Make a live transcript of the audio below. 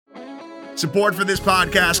Support for this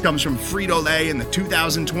podcast comes from Frito-Lay and the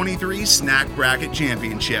 2023 Snack Bracket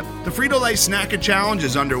Championship. The Frito-Lay Snack-It Challenge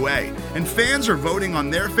is underway, and fans are voting on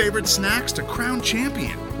their favorite snacks to crown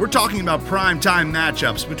champion. We're talking about prime-time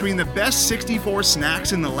matchups between the best 64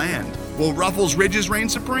 snacks in the land. Will Ruffles Ridges reign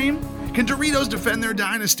supreme? Can Doritos defend their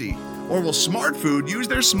dynasty? Or will Smart Food use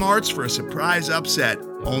their smarts for a surprise upset?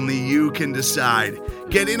 Only you can decide.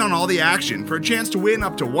 Get in on all the action for a chance to win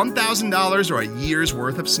up to $1,000 or a year's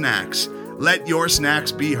worth of snacks. Let your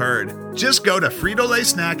snacks be heard. Just go to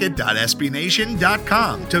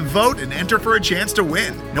fritolaysnacket.sbnation.com to vote and enter for a chance to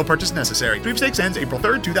win. No purchase necessary. Sweepstakes ends April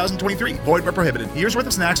 3rd, 2023. Void where prohibited. Year's worth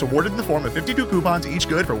of snacks awarded in the form of 52 coupons, each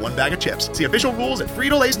good for one bag of chips. See official rules at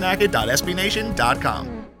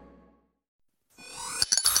fritolaysnacket.sbnation.com.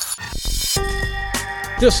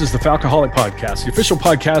 This is the Falcoholic Podcast, the official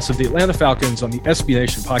podcast of the Atlanta Falcons on the SB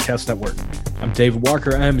Nation Podcast Network. I'm David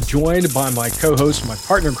Walker. I am joined by my co-host, my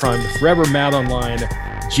partner in crime, the forever mad online,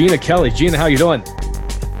 Gina Kelly. Gina, how you doing?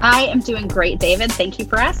 I am doing great, David. Thank you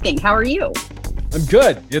for asking. How are you? I'm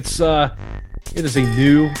good. It is a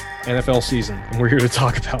new NFL season, and we're here to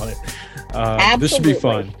talk about it. This should be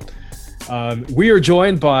fun. We are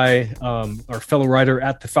joined by our fellow writer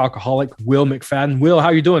at the Falcoholic, Will McFadden. Will,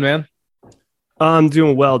 how you doing, man? I'm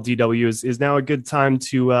doing well, DW. Is now a good time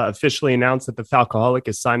to officially announce that the Falcoholic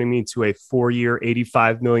is signing me to a 4-year,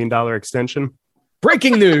 $85 million extension?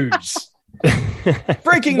 Breaking news!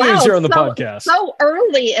 Breaking news here on the podcast. So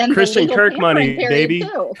early in Christian the Kirk money, baby.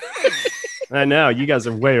 Too. I know. You guys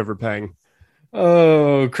are way overpaying.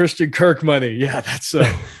 Oh, Christian Kirk money. Yeah, that's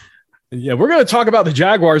yeah, we're going to talk about the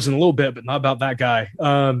Jaguars in a little bit, but not about that guy.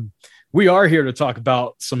 We are here to talk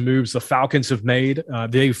about some moves the Falcons have made.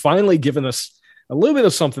 They've finally given us a little bit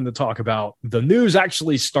of something to talk about. The news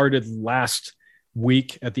actually started last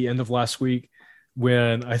week, at the end of last week,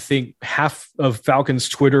 when I think half of Falcons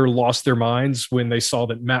Twitter lost their minds when they saw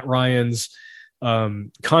that Matt Ryan's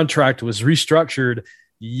contract was restructured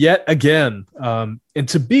yet again. And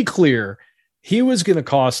to be clear, he was going to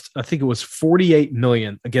cost, I think it was $48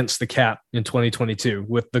 million against the cap in 2022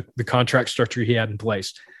 with the contract structure he had in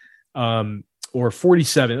place. Or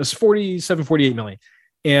 47, it was 48 million.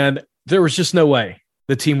 And there was just no way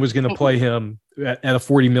the team was going to play him at a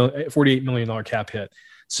 $48 million cap hit.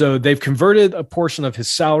 So they've converted a portion of his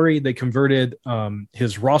salary. They converted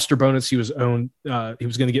his roster bonus. He was going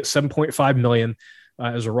to get $7.5 million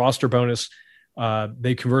as a roster bonus.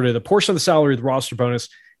 They converted a portion of the salary of the roster bonus.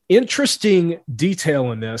 Interesting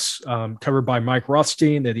detail in this, covered by Mike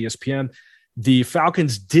Rothstein at ESPN. The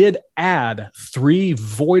Falcons did add 3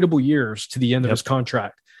 voidable years to the end of his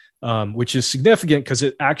contract, which is significant because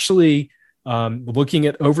it actually, looking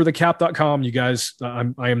at overthecap.com, you guys,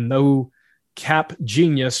 I am no cap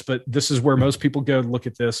genius, but this is where most people go to look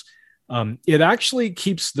at this. It actually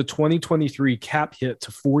keeps the 2023 cap hit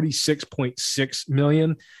to $46.6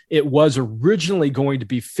 million. It was originally going to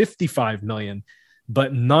be $55 million.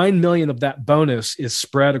 But $9 million of that bonus is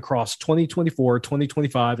spread across 2024,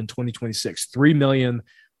 2025, and 2026, $3 million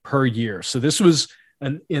per year. So this was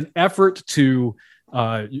an effort to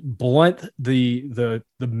blunt the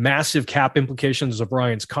massive cap implications of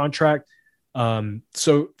Ryan's contract.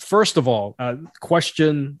 So first of all,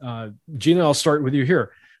 question, Gina, I'll start with you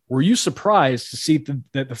here. Were you surprised to see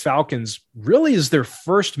that the Falcons really is their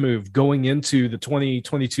first move going into the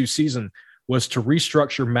 2022 season was to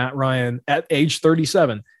restructure Matt Ryan at age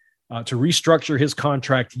 37, to restructure his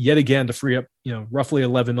contract yet again to free up, roughly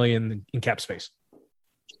 $11 million in cap space?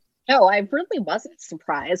 No, I really wasn't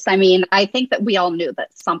surprised. I mean, I think that we all knew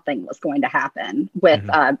that something was going to happen with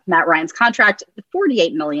Matt Ryan's contract.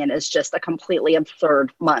 $48 million is just a completely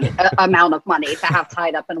absurd amount of money to have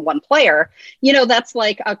tied up in one player. That's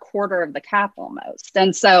like a quarter of the cap almost.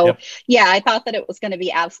 And so, yeah, I thought that it was going to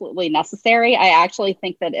be absolutely necessary. I actually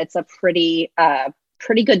think that it's a pretty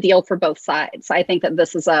good deal for both sides. I think that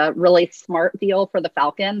this is a really smart deal for the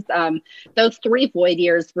Falcons. Those 3 void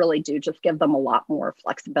years really do just give them a lot more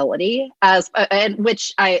flexibility,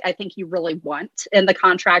 which I think you really want in the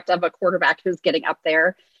contract of a quarterback who's getting up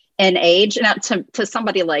there in age. Now, to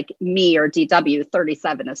somebody like me or DW,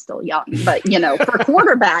 37 is still young, but for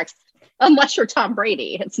quarterbacks, unless you're Tom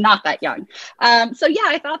Brady, it's not that young. So yeah,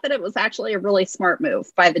 I thought that it was actually a really smart move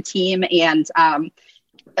by the team. And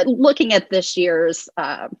looking at this year's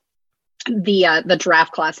the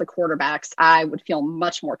draft class of quarterbacks, I would feel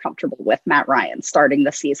much more comfortable with Matt Ryan starting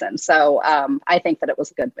the season. So I think that it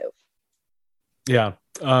was a good move. Yeah.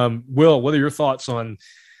 Will, what are your thoughts on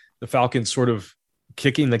the Falcons sort of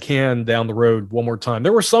kicking the can down the road one more time?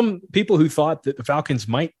 There were some people who thought that the Falcons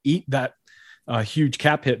might eat that huge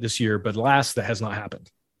cap hit this year, but alas, that has not happened.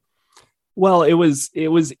 Well, it was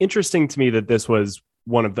interesting to me that this was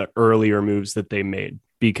one of the earlier moves that they made,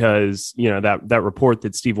 because, you know, that report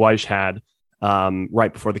that Steve Weish had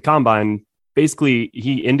right before the combine, basically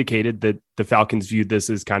he indicated that the Falcons viewed this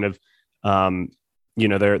as kind of, you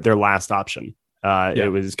know, their last option.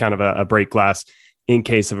 It was kind of a break glass in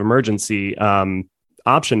case of emergency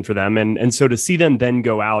option for them. And so to see them then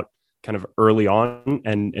go out kind of early on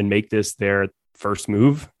and make this their first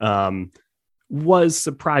move was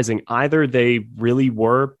surprising. Either they really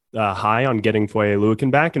were high on getting Foye Oluokun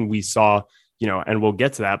back, and we saw, you know, and we'll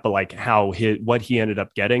get to that, but like what he ended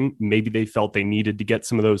up getting, maybe they felt they needed to get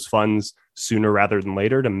some of those funds sooner rather than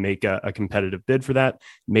later to make a competitive bid for that.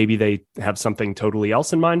 Maybe they have something totally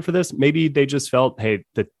else in mind for this. Maybe they just felt, hey,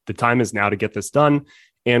 the time is now to get this done,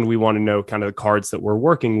 and we want to know kind of the cards that we're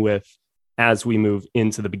working with as we move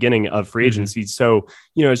into the beginning of free agency. So,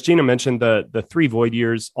 you know, as Gina mentioned, the 3 void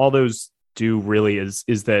years, all those do really is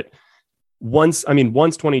that once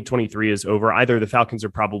 2023 is over, either the Falcons are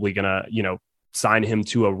probably going to, you know, sign him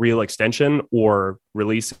to a real extension or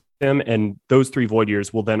release him. And those 3 void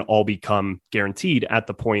years will then all become guaranteed at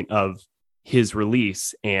the point of his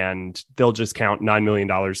release. And they'll just count $9 million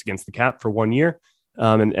against the cap for 1 year.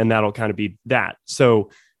 And that'll kind of be that. So,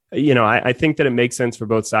 you know, I think that it makes sense for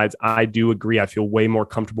both sides. I do agree. I feel way more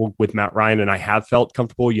comfortable with Matt Ryan, and I have felt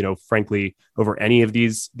comfortable, you know, frankly, over any of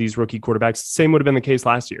these rookie quarterbacks. Same would have been the case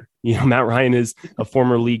last year. You know, Matt Ryan is a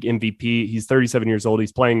former league MVP. He's 37 years old.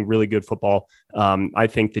 He's playing really good football. I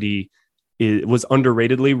think that he was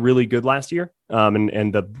underratedly really good last year.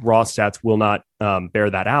 And the raw stats will not bear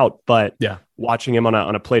that out. But watching him on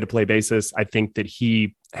a play-to-play basis, I think that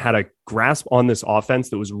he had a grasp on this offense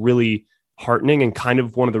that was really heartening, and kind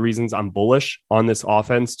of one of the reasons I'm bullish on this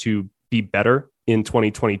offense to be better in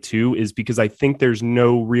 2022 is because I think there's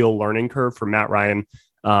no real learning curve for Matt Ryan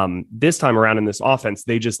this time around in this offense.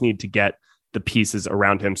 They just need to get the pieces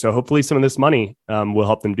around him. So hopefully some of this money will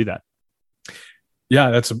help them do that. Yeah,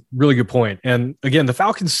 that's a really good point. And again, the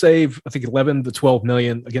Falcons save, I think, 11 to 12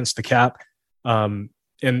 million against the cap. And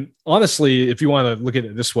honestly, if you want to look at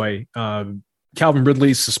it this way, Calvin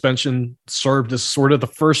Ridley's suspension served as sort of the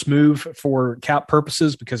first move for cap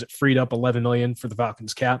purposes because it freed up 11 million for the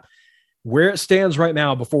Falcons cap. Where it stands right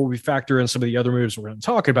now, before we factor in some of the other moves we're going to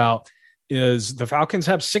talk about, is the Falcons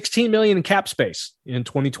have 16 million in cap space in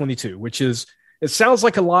 2022, which is, it sounds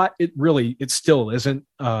like a lot. It still isn't.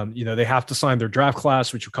 You know, they have to sign their draft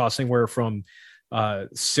class, which will cost anywhere from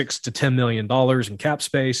 $6 to $10 million in cap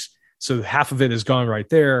space. So half of it is gone right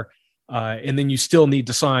there. And then you still need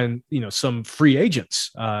to sign, you know, some free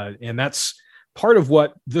agents. And that's part of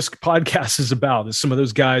what this podcast is about, is some of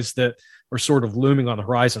those guys that are sort of looming on the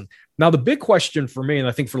horizon. Now, the big question for me, and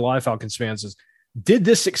I think for a lot of Falcons fans, is, did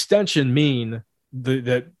this extension mean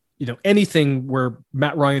that, you know, anything where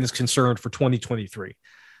Matt Ryan is concerned for 2023?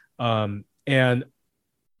 And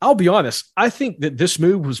I'll be honest, I think that this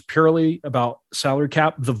move was purely about salary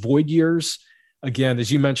cap. The void years, again,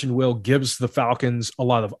 as you mentioned, Will, gives the Falcons a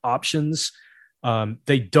lot of options.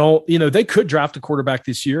 They don't, you know, they could draft a quarterback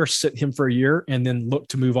this year, sit him for a year, and then look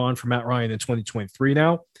to move on from Matt Ryan in 2023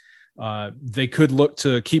 now. They could look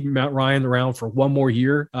to keep Matt Ryan around for one more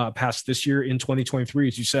year past this year in 2023,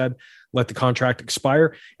 as you said, let the contract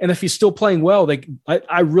expire. And if he's still playing well,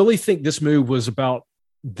 I really think this move was about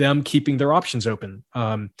them keeping their options open.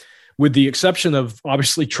 With the exception of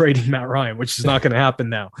obviously trading Matt Ryan, which is not going to happen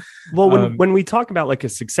now. Well, when we talk about like a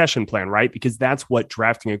succession plan, right? Because that's what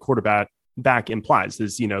drafting a quarterback back implies,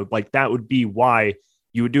 is, you know, like that would be why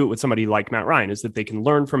you would do it with somebody like Matt Ryan, is that they can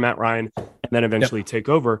learn from Matt Ryan and then eventually take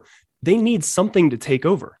over. They need something to take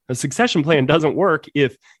over. A succession plan doesn't work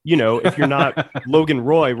if you're not Logan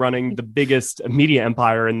Roy running the biggest media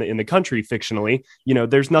empire in the country fictionally. You know,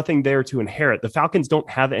 there's nothing there to inherit. The Falcons don't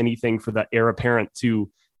have anything for the heir apparent to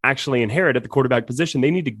actually inherit at the quarterback position. They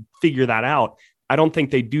need to figure that out. I don't think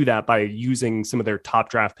they do that by using some of their top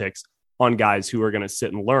draft picks on guys who are going to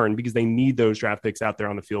sit and learn, because they need those draft picks out there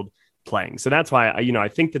on the field playing. So that's why I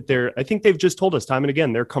think they've just told us time and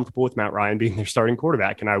again they're comfortable with Matt Ryan being their starting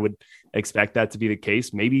quarterback, and I would expect that to be the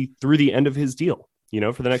case maybe through the end of his deal, you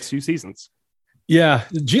know, for the next few seasons. Yeah,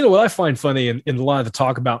 Gino, what I find funny in a lot of the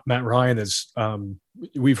talk about Matt Ryan is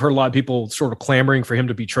we've heard a lot of people sort of clamoring for him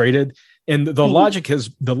to be traded, and the logic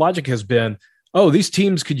has been, oh, these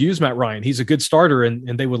teams could use Matt Ryan. He's a good starter,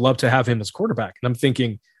 and they would love to have him as quarterback. And I'm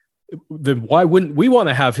thinking, then why wouldn't we want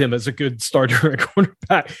to have him as a good starter at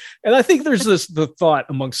quarterback? And I think there's the thought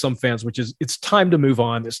amongst some fans, which is it's time to move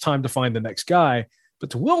on. It's time to find the next guy.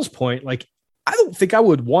 But to Will's point, like, I don't think I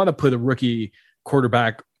would want to put a rookie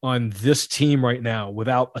quarterback on this team right now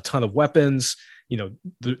without a ton of weapons.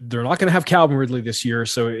 they're not going to have Calvin Ridley this year.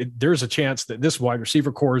 So there's a chance that this wide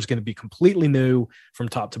receiver core is going to be completely new from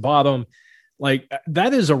top to bottom. Like,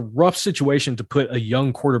 that is a rough situation to put a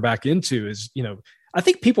young quarterback into. I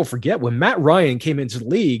think people forget when Matt Ryan came into the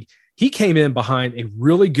league, he came in behind a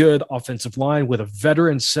really good offensive line with a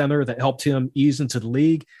veteran center that helped him ease into the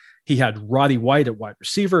league. He had Roddy White at wide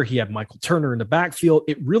receiver. He had Michael Turner in the backfield.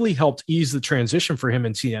 It really helped ease the transition for him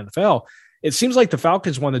into the NFL. It seems like the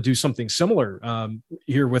Falcons want to do something similar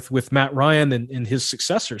here with Matt Ryan and his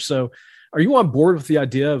successor. So are you on board with the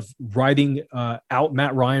idea of riding out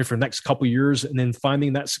Matt Ryan for the next couple of years and then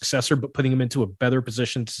finding that successor, but putting him into a better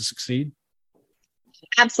position to succeed?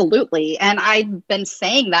 Absolutely. And I've been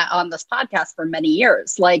saying that on this podcast for many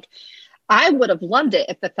years. Like, I would have loved it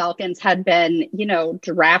if the Falcons had been,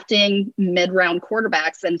 drafting mid-round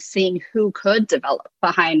quarterbacks and seeing who could develop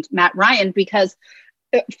behind Matt Ryan, because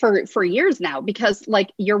for years now, because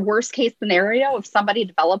like, your worst case scenario, if somebody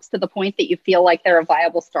develops to the point that you feel like they're a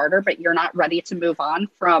viable starter, but you're not ready to move on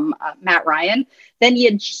from Matt Ryan, then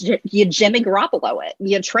you Jimmy Garoppolo it,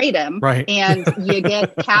 you trade him, right, and you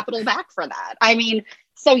get capital back for that. I mean,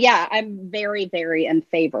 so yeah, I'm very, very in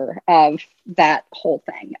favor of that whole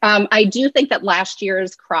thing. I do think that last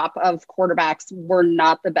year's crop of quarterbacks were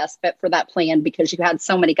not the best fit for that plan, because you had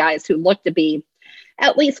so many guys who looked to be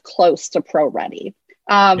at least close to pro ready.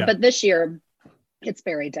 But this year, it's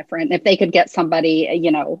very different. If they could get somebody,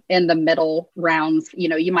 in the middle rounds,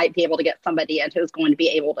 you might be able to get somebody in who's going to be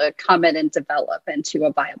able to come in and develop into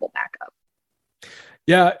a viable backup.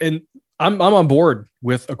 Yeah, and I'm on board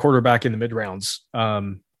with a quarterback in the mid rounds.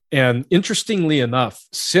 And interestingly enough,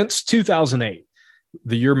 since 2008,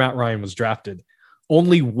 the year Matt Ryan was drafted,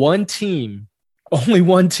 only one team in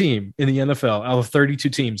the NFL out of 32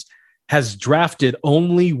 teams has drafted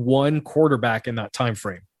only one quarterback in that time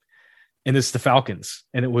frame, and it's the Falcons.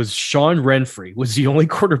 And it was Sean Renfree was the only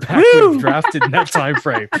quarterback we've drafted in that time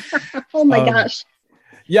frame. Oh my gosh!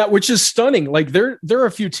 Yeah, which is stunning. Like, there are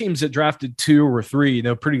a few teams that drafted 2 or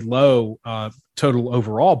 3, pretty low total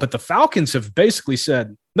overall, but the Falcons have basically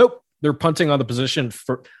said nope. They're punting on the position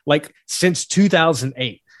for like since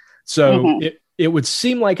 2008. So it would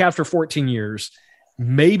seem like after 14 years.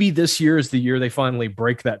 Maybe this year is the year they finally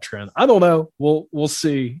break that trend. I don't know. We'll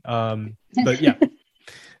see. But yeah,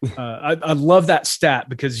 I love that stat,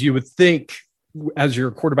 because you would think as your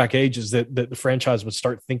quarterback ages that the franchise would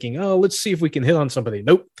start thinking, oh, let's see if we can hit on somebody.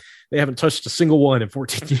 Nope. They haven't touched a single one in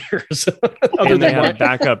 14 years. And they had a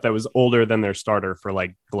backup that was older than their starter for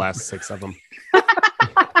like the last 6 of them.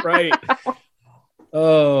 Right.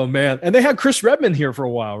 Oh man. And they had Chris Redmond here for a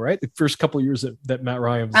while, right? The first couple of years that Matt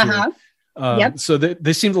Ryan was here. So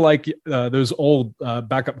they seem to like those old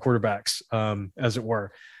backup quarterbacks, as it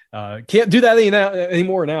were. Can't do that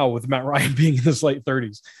anymore now with Matt Ryan being in his late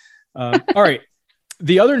 30s. All right.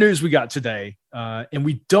 The other news we got today, and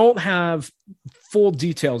we don't have full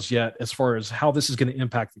details yet as far as how this is going to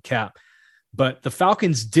impact the cap, but the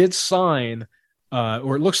Falcons did sign,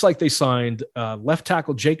 or it looks like they signed left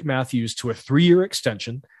tackle Jake Matthews to a 3-year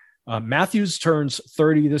extension. Matthews turns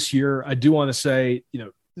 30 this year. I do want to say,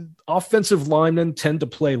 offensive linemen tend to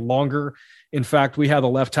play longer. In fact, we had a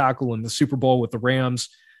left tackle in the Super Bowl with the Rams,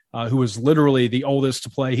 who was literally the oldest to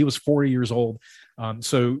play. He was 40 years old.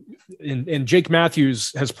 And Jake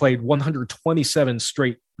Matthews has played 127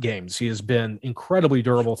 straight games. He has been incredibly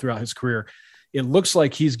durable throughout his career. It looks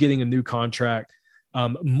like he's getting a new contract.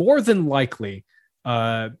 More than likely,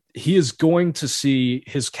 he is going to see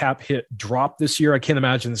his cap hit drop this year. I can't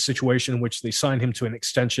imagine the situation in which they sign him to an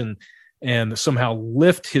extension and somehow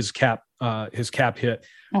lift his cap hit.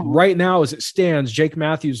 Right now, as it stands, Jake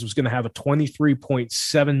Matthews was going to have a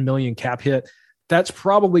 $23.7 million cap hit. That's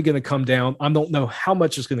probably going to come down. I don't know how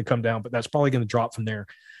much it's going to come down, but that's probably going to drop from there.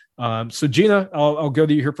 So Gina, I'll go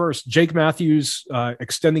to you here first. Jake Matthews,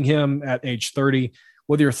 extending him at age 30.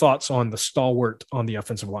 What are your thoughts on the stalwart on the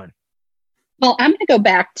offensive line? Well, I'm going to go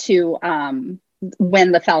back to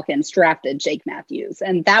when the Falcons drafted Jake Matthews.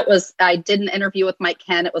 And I did an interview with Mike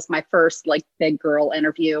Ken. It was my first big girl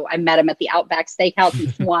interview. I met him at the Outback Steakhouse in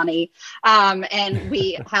Sewanee. And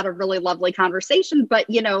we had a really lovely conversation, but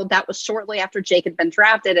that was shortly after Jake had been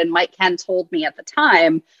drafted. And Mike Ken told me at the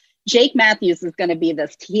time, Jake Matthews is going to be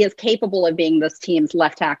he is capable of being this team's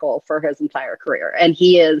left tackle for his entire career. And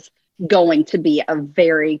he is going to be a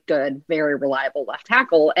very good, very reliable left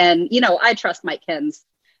tackle. And, I trust Mike Ken's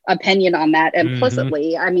opinion on that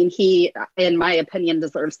implicitly. I mean, he, in my opinion,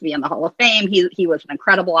 deserves to be in the Hall of Fame. He was an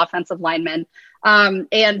incredible offensive lineman. And,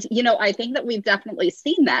 I think that we've definitely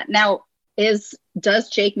seen that. Now, does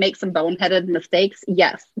Jake make some boneheaded mistakes?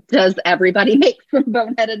 Yes. Does everybody make some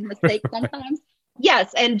boneheaded mistakes sometimes?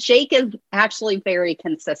 Yes, and Jake is actually very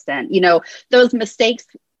consistent. Those mistakes,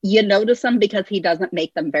 you notice them because he doesn't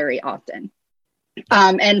make them very often.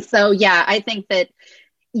 And so, yeah, I think that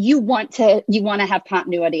you want to have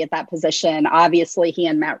continuity at that position. Obviously, he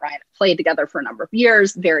and Matt Ryan played together for a number of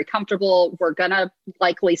years, very comfortable. We're going to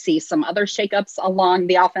likely see some other shakeups along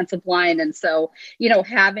the offensive line. And so,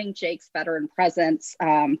 having Jake's veteran presence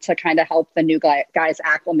to kind of help the new guys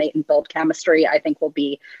acclimate and build chemistry, I think will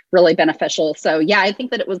be really beneficial. So, yeah, I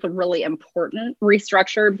think that it was a really important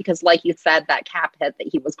restructure because, like you said, that cap hit that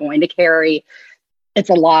he was going to carry, it's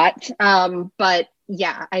a lot. But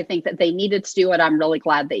yeah, I think that they needed to do it. I'm really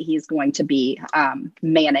glad that he's going to be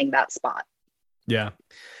manning that spot. Yeah.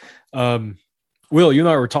 Will, you and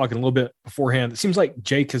I were talking a little bit beforehand. It seems like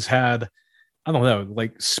Jake has had, I don't know,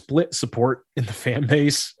 like split support in the fan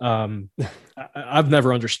base. I've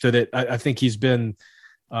never understood it. I think he's been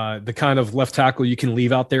the kind of left tackle you can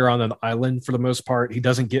leave out there on an island for the most part. He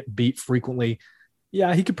doesn't get beat frequently.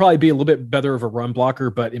 Yeah, he could probably be a little bit better of a run blocker,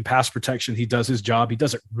 but in pass protection, he does his job. He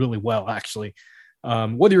does it really well, actually.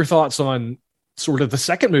 What are your thoughts on sort of the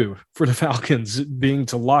second move for the Falcons being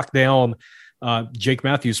to lock down Jake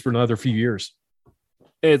Matthews for another few years?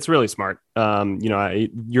 It's really smart.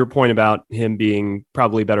 Your point about him being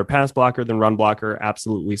probably a better pass blocker than run blocker,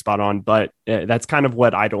 absolutely spot on. But that's kind of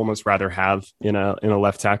what I'd almost rather have in a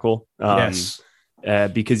left tackle. Yes.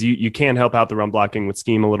 Because you can help out the run blocking with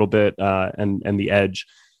scheme a little bit and the edge.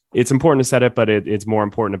 It's important to set it, but it's more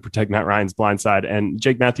important to protect Matt Ryan's blind side. And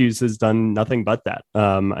Jake Matthews has done nothing but that.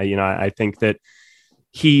 I think that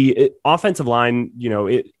offensive line,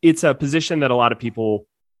 it's a position that a lot of people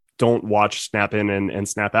don't watch snap in and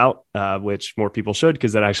snap out, which more people should,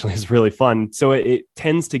 because that actually is really fun. So it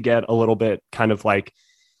tends to get a little bit kind of like,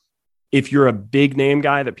 if you're a big name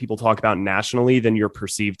guy that people talk about nationally, then you're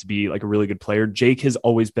perceived to be like a really good player. Jake has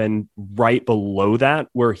always been right below that,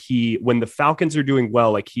 where when the Falcons are doing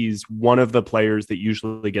well, like he's one of the players that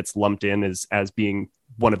usually gets lumped in as being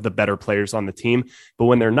one of the better players on the team. But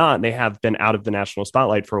when they're not, and they have been out of the national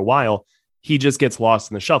spotlight for a while, he just gets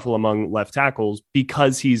lost in the shuffle among left tackles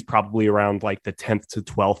because he's probably around like the 10th to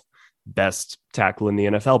 12th best tackle in the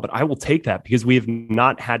NFL. But I will take that because we have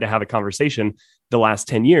not had to have a conversation the last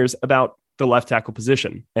 10 years about the left tackle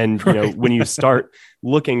position. And, when you start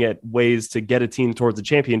looking at ways to get a team towards a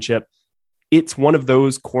championship, it's one of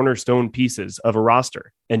those cornerstone pieces of a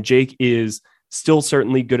roster. And Jake is still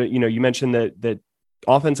certainly good at, you mentioned that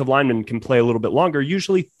offensive linemen can play a little bit longer.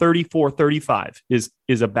 Usually 34, 35 is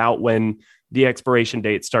about when the expiration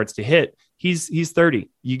date starts to hit. He's 30.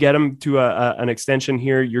 You get him to an extension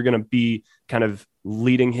here, you're going to be kind of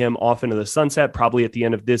leading him off into the sunset, probably at the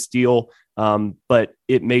end of this deal. But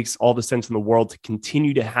it makes all the sense in the world to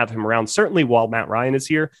continue to have him around, certainly while Matt Ryan is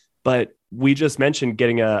here. But we just mentioned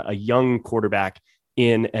getting a young quarterback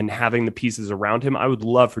in and having the pieces around him. I would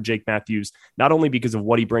love for Jake Matthews, not only because of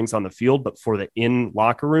what he brings on the field, but for the in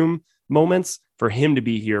locker room moments, for him to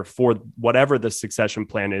be here for whatever the succession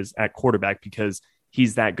plan is at quarterback, because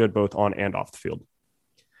he's that good both on and off the field.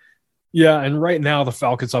 Yeah, and right now the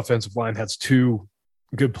Falcons offensive line has two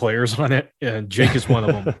good players on it, and Jake is one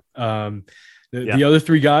of them. The other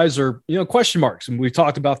three guys are, question marks, and we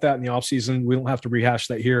talked about that in the offseason. We don't have to rehash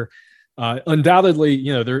that here. Undoubtedly,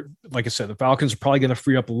 they're, like I said, the Falcons are probably going to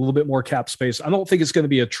free up a little bit more cap space. I don't think it's going to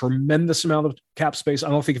be a tremendous amount of cap space. I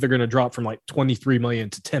don't think they're going to drop from like 23 million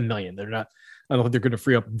to 10 million. I don't think they're going to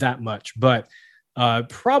free up that much, but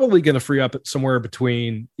probably going to free up somewhere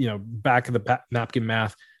between, back of the napkin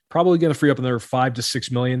math, probably going to free up another 5 to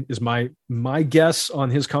 6 million is my guess on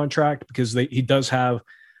his contract, because he does have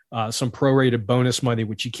some prorated bonus money,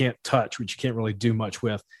 which you can't touch, which you can't really do much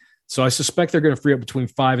with. So I suspect they're going to free up between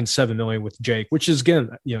 5 and 7 million with Jake, which is, again,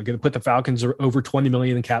 going to put the Falcons over 20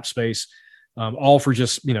 million in cap space, all for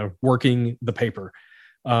just, working the paper.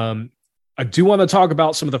 I do want to talk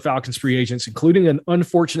about some of the Falcons free agents, including an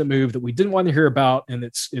unfortunate move that we didn't want to hear about, and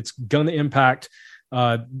it's going to impact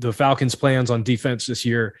the Falcons' plans on defense this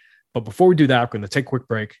year. But before we do that, we're going to take a quick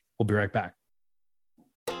break. We'll be right back.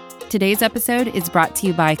 Today's episode is brought to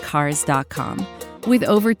you by Cars.com. With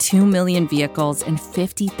over 2 million vehicles and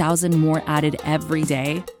 50,000 more added every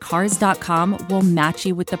day, Cars.com will match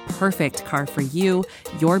you with the perfect car for you,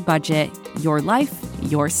 your budget, your life,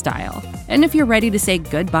 your style. And if you're ready to say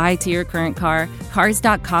goodbye to your current car,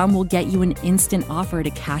 Cars.com will get you an instant offer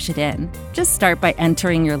to cash it in. Just start by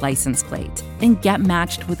entering your license plate and get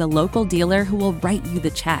matched with a local dealer who will write you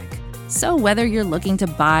the check. So whether you're looking to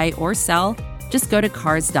buy or sell, just go to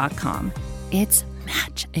Cars.com. It's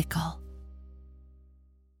magical.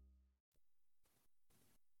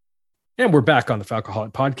 And we're back on the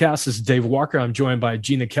Falcoholic Podcast. This is Dave Walker. I'm joined by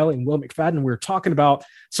Gina Kelly and Will McFadden. We're talking about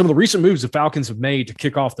some of the recent moves the Falcons have made to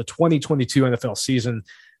kick off the 2022 NFL season.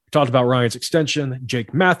 We talked about Ryan's extension,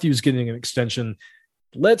 Jake Matthews getting an extension.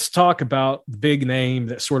 Let's talk about the big name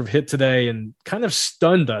that sort of hit today and kind of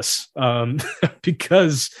stunned us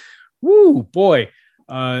because, the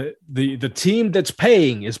team that's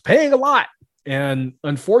paying is paying a lot. And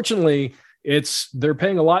unfortunately, they're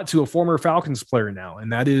paying a lot to a former Falcons player now,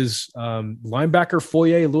 and that is linebacker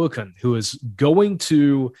Foye Oluokun, who is going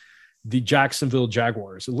to the Jacksonville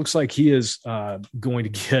Jaguars. It looks like he is going to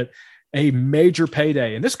get a major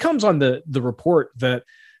payday, and this comes on the report that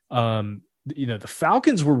the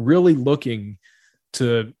Falcons were really looking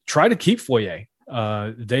to try to keep Foye.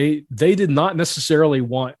 They did not necessarily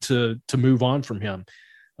want to move on from him.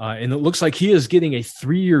 And it looks like he is getting a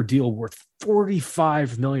 3-year deal worth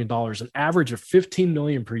 $45 million, an average of $15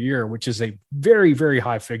 million per year, which is a very, very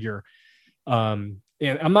high figure. And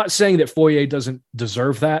I'm not saying that Foye doesn't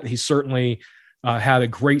deserve that. He certainly had a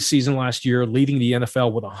great season last year, leading the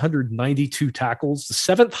NFL with 192 tackles, the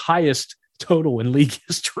 7th highest total in league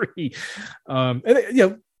history.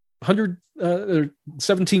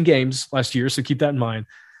 117 games last year, so keep that in mind.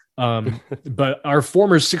 But our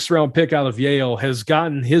former 6th-round pick out of Yale has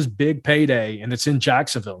gotten his big payday, and it's in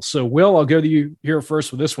Jacksonville. So, Will, I'll go to you here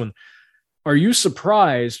first with this one. Are you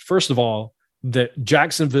surprised, first of all, that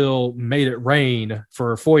Jacksonville made it rain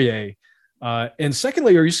for Foye? And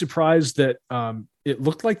secondly, are you surprised that it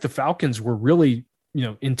looked like the Falcons were really,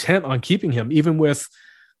 intent on keeping him, even with,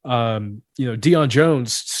 Deion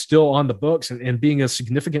Jones still on the books and being a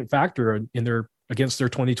significant factor against their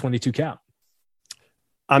 2022 cap?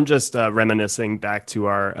 I'm just reminiscing back to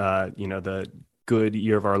our, the good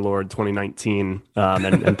year of our Lord 2019,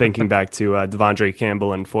 and thinking back to Devondre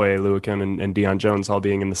Campbell and Foye Oluokun and Deion Jones all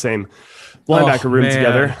being in the same linebacker room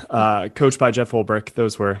together, coached by Jeff Ulbrich.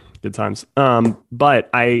 Those were good times. But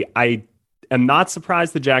I am not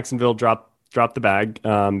surprised that Jacksonville dropped the bag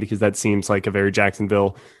because that seems like a very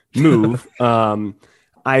Jacksonville move. I'm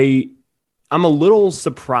a little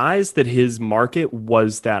surprised that his market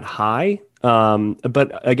was that high.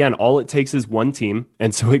 But again, all it takes is one team.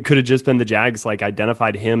 And so it could have just been the Jags,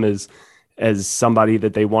 identified him as somebody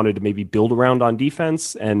that they wanted to maybe build around on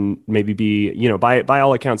defense and maybe be, by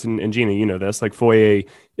all accounts, and Gina, this, Foye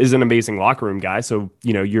is an amazing locker room guy. So,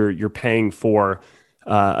 you're paying for,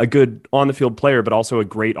 a good on the field player, but also a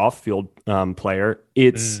great off field, player.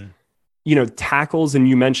 It's, tackles. And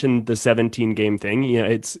you mentioned the 17 game thing.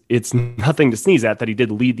 It's nothing to sneeze at that he did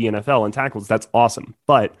lead the NFL in tackles. That's awesome.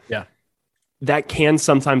 But yeah, that can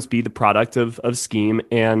sometimes be the product of scheme.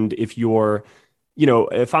 And if you're,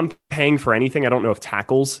 if I'm paying for anything, I don't know if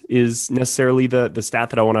tackles is necessarily the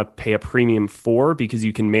stat that I want to pay a premium for, because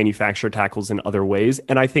you can manufacture tackles in other ways.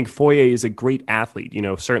 And I think Foye is a great athlete.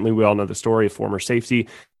 Certainly we all know the story of former safety.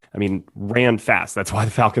 Ran fast. That's why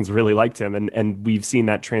the Falcons really liked him. And we've seen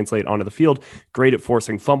that translate onto the field. Great at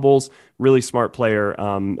forcing fumbles, really smart player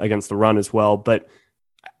against the run as well. But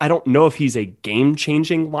I don't know if he's a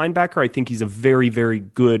game-changing linebacker. I think he's a very, very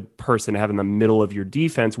good person to have in the middle of your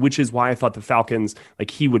defense, which is why I thought the Falcons,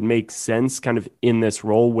 he would make sense kind of in this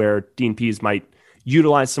role where Dean Pease might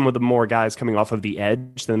utilize some of the more guys coming off of the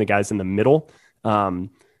edge than the guys in the middle.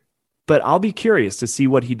 But I'll be curious to see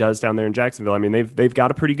what he does down there in Jacksonville. They've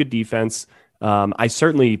got a pretty good defense. I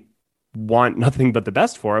certainly want nothing but the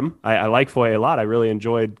best for him. I like Foye a lot. I really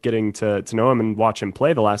enjoyed getting to know him and watch him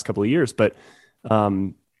play the last couple of years. But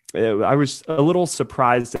I was a little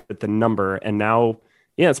surprised at the number, and now,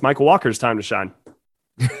 it's Michael Walker's time to shine.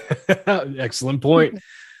 Excellent point.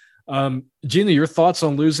 Gina, your thoughts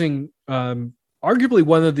on losing arguably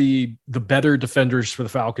one of the better defenders for the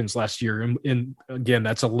Falcons last year? And again,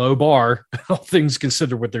 that's a low bar, all things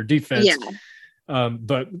considered, with their defense. Yeah.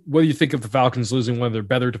 But what do you think of the Falcons losing one of their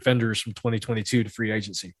better defenders from 2022 to free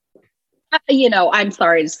agency? I'm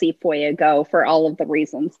sorry to see Foye go for all of the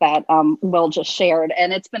reasons that Will just shared.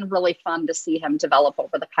 And it's been really fun to see him develop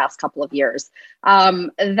over the past couple of years.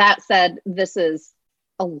 That said, this is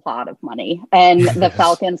a lot of money. And the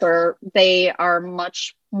Falcons are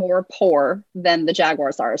much more poor than the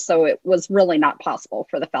Jaguars are. So it was really not possible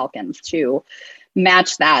for the Falcons to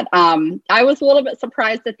match that. I was a little bit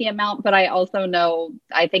surprised at the amount, but I also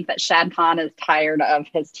I think that Shad Khan is tired of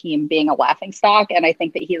his team being a laughingstock. And I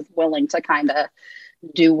think that he's willing to kind of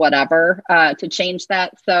do whatever to change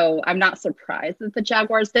that. So I'm not surprised that the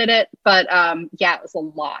Jaguars did it, but it was a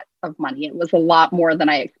lot of money. It was a lot more than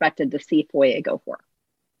I expected to see Foye go for.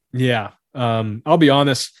 Yeah. I'll be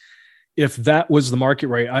honest. If that was the market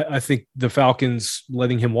rate, I think the Falcons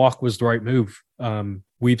letting him walk was the right move.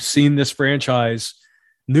 We've seen this franchise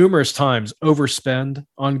numerous times overspend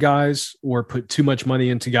on guys or put too much money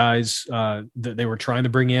into guys that they were trying to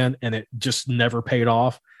bring in, and it just never paid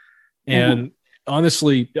off. And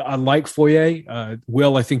honestly, I like Foye.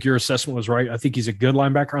 Will, I think your assessment was right. I think he's a good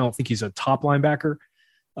linebacker. I don't think he's a top linebacker.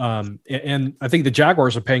 And I think the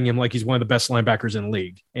Jaguars are paying him like he's one of the best linebackers in the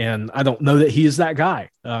league. And I don't know that he is that guy.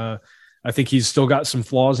 I think he's still got some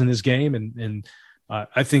flaws in his game. And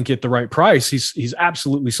I think at the right price, he's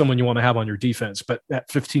absolutely someone you want to have on your defense. But at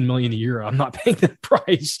 $15 million a year, I'm not paying that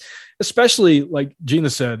price, especially like Gina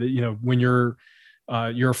said, when you're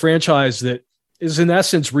a franchise that is in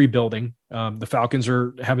essence rebuilding. The Falcons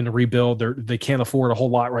are having to rebuild. They can't afford a whole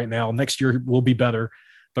lot right now. Next year will be better.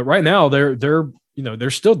 But right now they're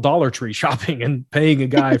still Dollar Tree shopping, and paying a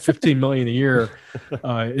guy $15 million a year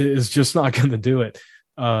is just not going to do it.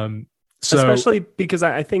 So, especially because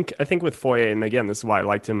I think with Foye, and again, this is why I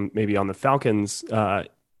liked him maybe on the Falcons.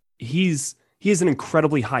 He has an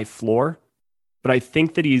incredibly high floor, but I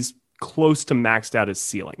think that he's close to maxed out his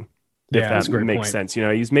ceiling. If that makes sense.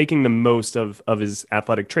 He's making the most of his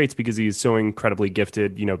athletic traits because he's so incredibly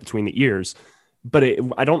gifted, between the ears. But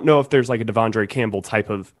I don't know if there's like a Devondre Campbell type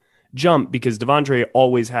of jump, because Devondre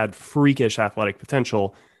always had freakish athletic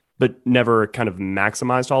potential, but never kind of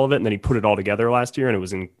maximized all of it. And then he put it all together last year, and it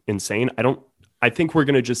was insane. I think we're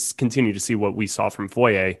going to just continue to see what we saw from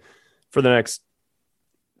Foye for the next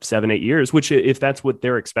 7-8 years, which if that's what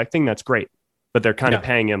they're expecting, that's great. But they're kind of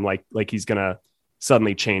paying him like he's going to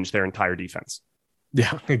suddenly change their entire defense.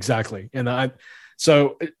 Yeah, exactly. And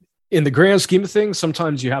so in the grand scheme of things,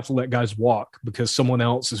 sometimes you have to let guys walk because someone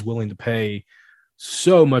else is willing to pay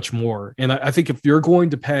so much more. And I think if you're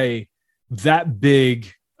going to pay that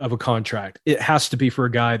big of a contract, it has to be for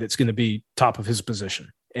a guy that's going to be top of his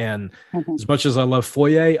position. And as much as I love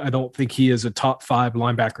Foye, I don't think he is a top 5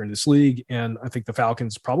 linebacker in this league. And I think the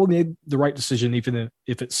Falcons probably made the right decision, even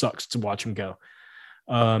if it sucks to watch him go.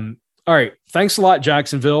 All right. Thanks a lot,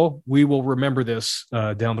 Jacksonville. We will remember this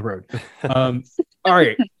down the road. All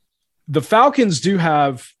right. The Falcons do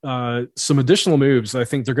have some additional moves I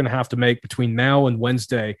think they're going to have to make between now and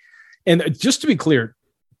Wednesday. And just to be clear,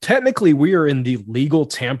 technically we are in the legal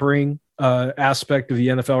tampering aspect of the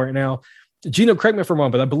NFL right now. Gino, correct me if I'm wrong,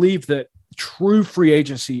 but I believe that true free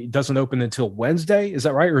agency doesn't open until Wednesday. Is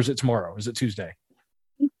that right? Or is it tomorrow? Is it Tuesday?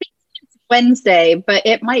 Wednesday, but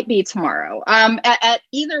it might be tomorrow. At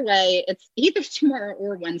either way, it's either tomorrow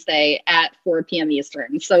or Wednesday at 4 p.m.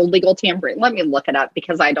 Eastern. So legal tampering. Let me look it up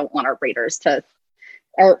because I don't want our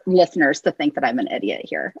listeners to think that I'm an idiot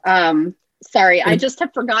here. Sorry, I just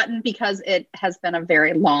have forgotten because it has been a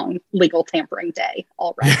very long legal tampering day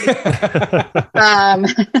already.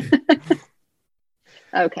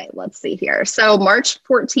 Okay, let's see here. So March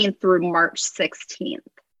 14th through March 16th.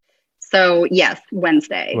 So yes,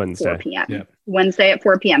 Wednesday. 4 p.m. Yeah. Wednesday at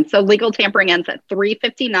 4 p.m. So legal tampering ends at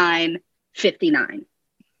 3:59:59.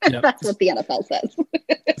 Yep. That's what the NFL says.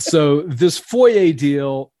 So this Foye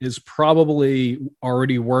deal is probably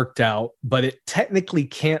already worked out, but it technically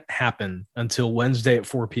can't happen until Wednesday at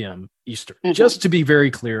 4 p.m. Eastern. Just to be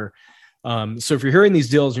very clear. So if you're hearing these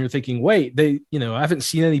deals and you're thinking, wait, I haven't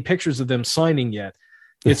seen any pictures of them signing yet.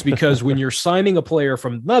 It's because when you're signing a player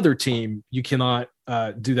from another team, you cannot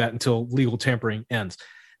do that until legal tampering ends.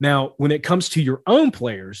 Now, when it comes to your own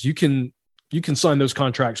players, you can sign those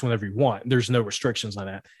contracts whenever you want. There's no restrictions on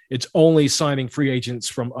that. It's only signing free agents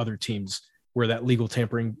from other teams where that legal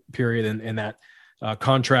tampering period and that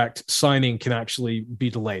contract signing can actually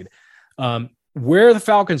be delayed. Where the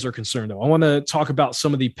Falcons are concerned, though, I want to talk about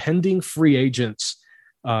some of the pending free agents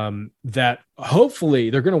that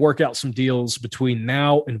hopefully they're going to work out some deals between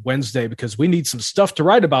now and Wednesday, because we need some stuff to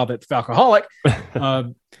write about at Falcoholic.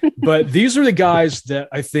 But these are the guys that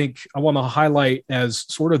I think I want to highlight as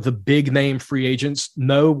sort of the big name free agents.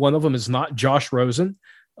 No, one of them is not Josh Rosen.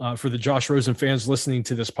 For the Josh Rosen fans listening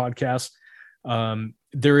to this podcast,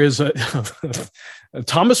 there is a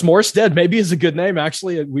Thomas Morstead, maybe is a good name.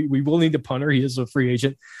 Actually, we will need a punter. He is a free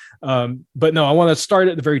agent. But no, I want to start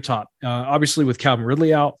at the very top. Obviously, with Calvin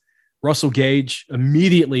Ridley out, Russell Gage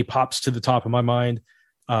immediately pops to the top of my mind.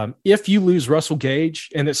 If you lose Russell Gage,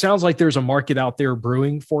 and it sounds like there's a market out there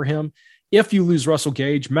brewing for him, if you lose Russell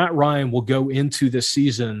Gage, Matt Ryan will go into this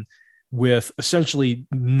season with essentially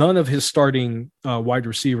none of his starting wide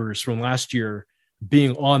receivers from last year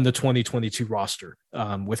being on the 2022 roster,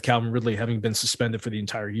 with Calvin Ridley having been suspended for the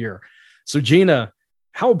entire year. So, Gina,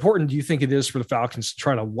 how important do you think it is for the Falcons to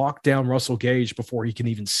try to lock down Russell Gage before he can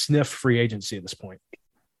even sniff free agency at this point?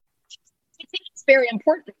 I think it's very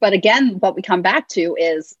important. But again, what we come back to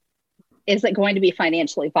is it going to be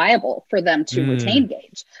financially viable for them to retain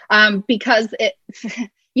Gage? Because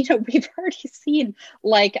we've already seen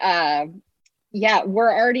like,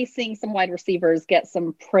 we're already seeing some wide receivers get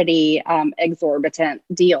some pretty exorbitant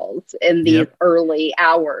deals in these early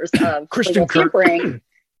hours of Christian Kirk.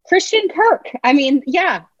 Christian Kirk. I mean,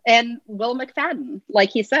 yeah. And Will McFadden, like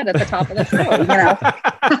he said at the top of the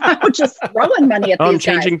show, just throwing money at these I'm guys.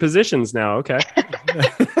 changing positions now. Okay.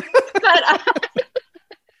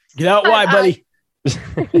 Get out wide, buddy.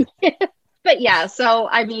 But yeah, so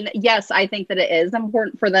I mean, yes, I think that it is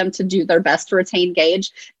important for them to do their best to retain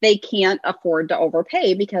Gage. They can't afford to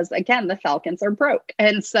overpay because, again, the Falcons are broke.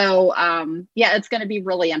 And so, it's going to be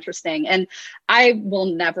really interesting. And I will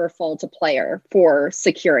never fault a player for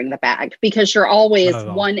securing the bag because you're always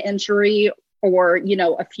one injury or,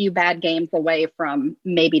 a few bad games away from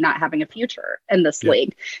maybe not having a future in this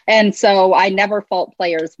league. And so I never fault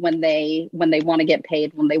players when they want to get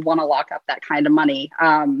paid, when they want to lock up that kind of money.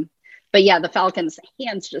 But yeah, the Falcons'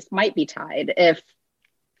 hands just might be tied if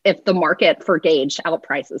the market for Gage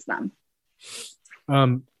outprices them.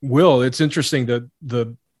 Will, it's interesting that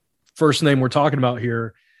the first name we're talking about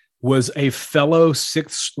here was a fellow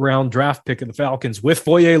 6th round draft pick of the Falcons with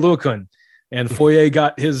Foye Oluokun. And Foye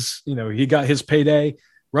got his, he got his payday.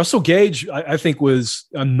 Russell Gage, I think, was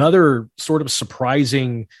another sort of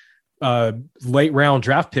surprising late round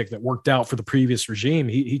draft pick that worked out for the previous regime.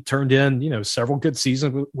 He turned in, several good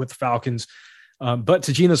seasons with the Falcons. But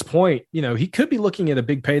to Gina's point, he could be looking at a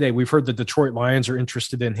big payday. We've heard the Detroit Lions are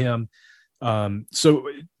interested in him. So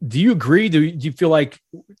do you agree? Do you feel like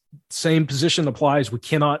same position applies? We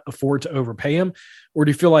cannot afford to overpay him, or do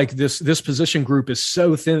you feel like this position group is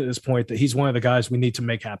so thin at this point that he's one of the guys we need to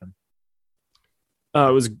make happen?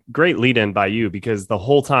 It was a great lead in by you because the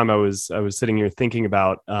whole time I was sitting here thinking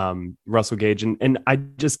about Russell Gage and I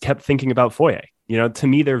just kept thinking about Foye. To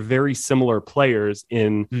me, they're very similar players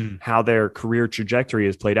in how their career trajectory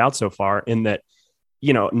has played out so far, in that,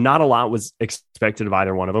 not a lot was expected of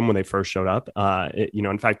either one of them when they first showed up.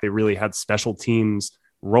 In fact, they really had special teams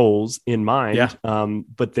roles in mind,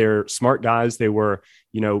 but they're smart guys. They were,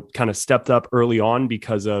 kind of stepped up early on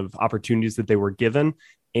because of opportunities that they were given.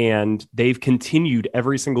 And they've continued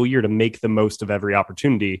every single year to make the most of every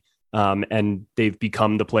opportunity. And they've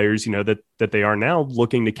become the players, that they are now,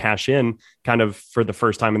 looking to cash in kind of for the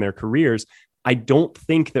first time in their careers. I don't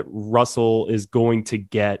think that Russell is going to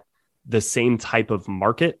get the same type of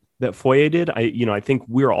market that Foye did. I think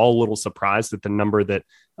we're all a little surprised at the number that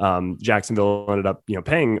Jacksonville ended up,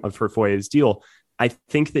 paying for Foye's deal. I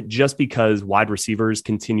think that just because wide receivers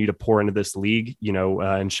continue to pour into this league,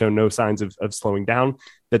 and show no signs of slowing down,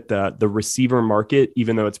 that the receiver market,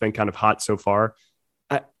 even though it's been kind of hot so far,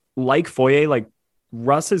 like Foye, like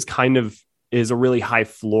Russ is a really high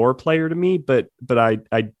floor player to me, but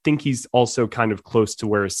I think he's also kind of close to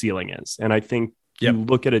where his ceiling is. And I think you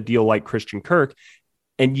look at a deal like Christian Kirk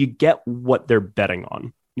and you get what they're betting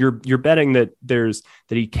on. You're betting that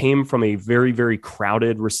he came from a very, very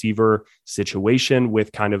crowded receiver situation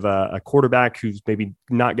with kind of a quarterback who's maybe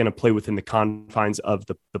not going to play within the confines of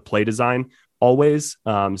the play design always.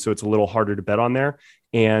 So it's a little harder to bet on there.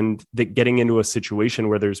 And that getting into a situation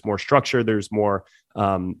where there's more structure, there's more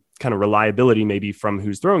kind of reliability maybe from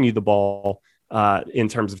who's throwing you the ball in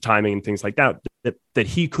terms of timing and things like that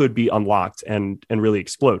he could be unlocked and really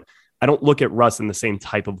explode. I don't look at Russ in the same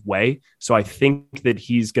type of way. So I think that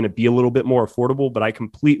he's going to be a little bit more affordable, but I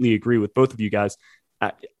completely agree with both of you guys.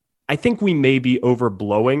 I think we may be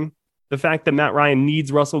overblowing the fact that Matt Ryan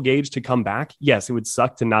needs Russell Gage to come back. Yes, it would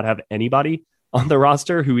suck to not have anybody on the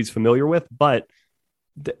roster who he's familiar with, but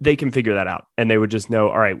they can figure that out. And they would just know,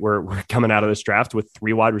 all right, we're coming out of this draft with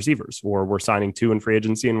 3 wide receivers, or we're signing 2 in free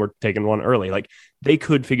agency and we're taking 1 early. Like, they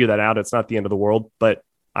could figure that out. It's not the end of the world, but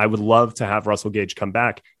I would love to have Russell Gage come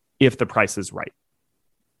back if the price is right.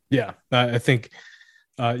 Yeah, I think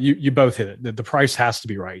you both hit it. The price has to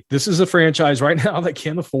be right. This is a franchise right now that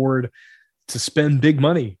can't afford to spend big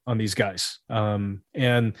money on these guys. And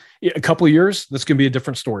a couple of years, that's going to be a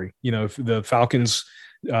different story. If the Falcons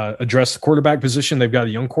address the quarterback position, they've got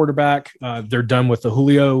a young quarterback. They're done with the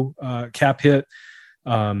Julio cap hit.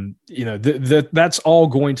 That's all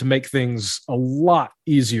going to make things a lot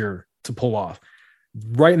easier to pull off.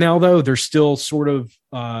 Right now, though, they're still sort of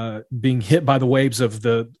being hit by the waves of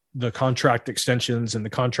the contract extensions and the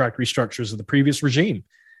contract restructures of the previous regime.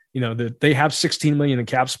 They have $16 million in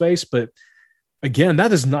cap space, but again,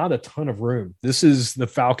 that is not a ton of room. This is the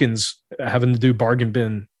Falcons having to do bargain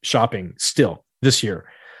bin shopping still this year.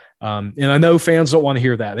 And I know fans don't want to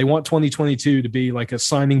hear that. They want 2022 to be like a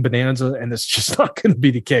signing bonanza, and it's just not going to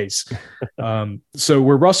be the case. So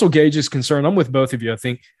where Russell Gage is concerned, I'm with both of you. I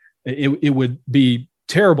think it would be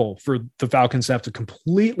terrible for the Falcons to have to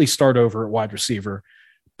completely start over at wide receiver.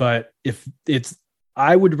 But if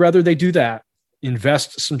I would rather they do that,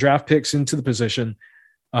 invest some draft picks into the position,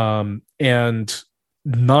 and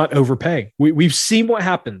not overpay. We've seen what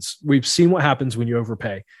happens. We've seen what happens when you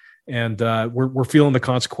overpay, and we're feeling the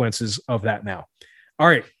consequences of that now. All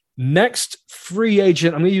right, next free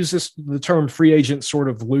agent. I'm going to use the term free agent sort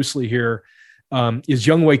of loosely here. Is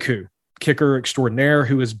Younghoe Koo, kicker extraordinaire,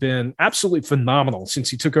 who has been absolutely phenomenal since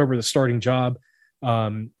he took over the starting job.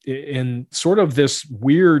 In sort of this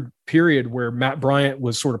weird period where Matt Bryant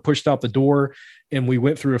was sort of pushed out the door, and we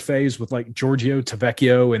went through a phase with like Giorgio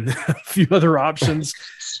Tavecchio and a few other options.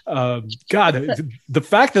 God, the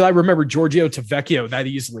fact that I remember Giorgio Tavecchio that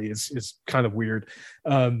easily is kind of weird.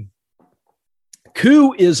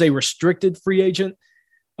 Koo is a restricted free agent,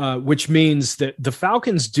 which means that the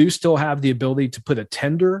Falcons do still have the ability to put a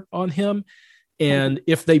tender on him. And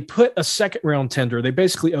if they put a second round tender, they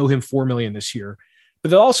basically owe him $4 million this year. But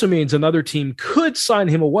that also means another team could sign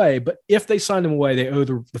him away. But if they sign him away, they owe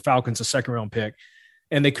the Falcons a second round pick,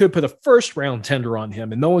 and they could put a first round tender on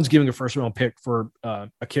him. And no one's giving a first round pick for a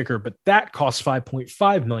kicker, but that costs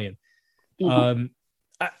 $5.5 million.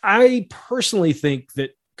 I personally think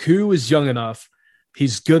that Koo is young enough.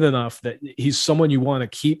 He's good enough that he's someone you want to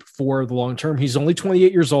keep for the long term. He's only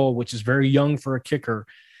 28 years old, which is very young for a kicker.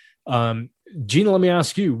 Gina, let me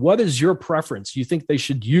ask you, what is your preference? Do you think they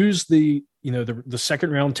should use the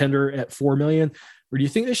second round tender at $4 million, or do you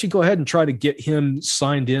think they should go ahead and try to get him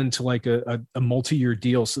signed into like a multi-year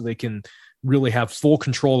deal so they can really have full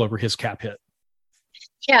control over his cap hit?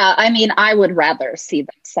 Yeah, I mean, I would rather see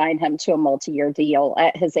them sign him to a multi-year deal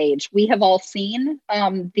at his age. We have all seen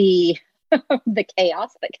the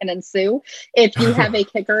chaos that can ensue if you have a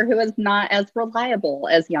kicker who is not as reliable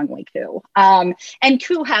as Younghoe Koo. And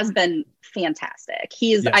Koo has been fantastic.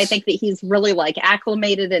 I think that he's really like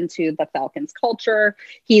acclimated into the Falcons culture.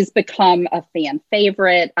 He's become a fan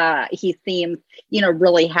favorite. He seems,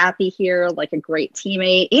 really happy here, like a great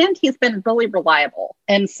teammate, and he's been really reliable.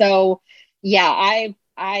 And so, yeah,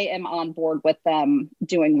 I am on board with them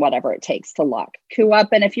doing whatever it takes to lock Koo up.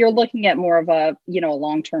 And if you're looking at more of a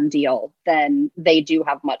long-term deal, then they do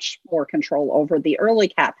have much more control over the early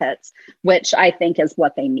cap hits, which I think is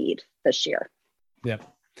what they need this year. Yeah.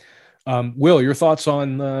 Will, your thoughts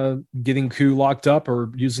on getting Koo locked up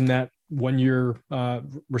or using that 1 year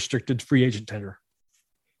restricted free agent tender?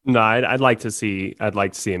 No, I'd like to see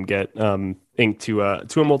him get inked to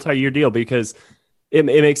a multi-year deal, because it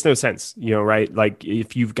makes no sense, right? Like,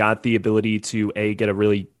 if you've got the ability to get a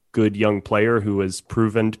really good young player who has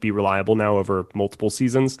proven to be reliable now over multiple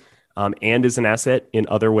seasons, and is an asset in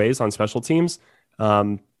other ways on special teams,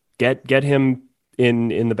 get him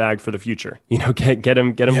in the bag for the future. Get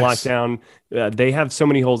him yes. Locked down. They have so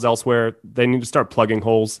many holes elsewhere. They need to start plugging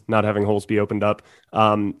holes, not having holes be opened up.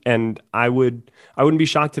 And I wouldn't be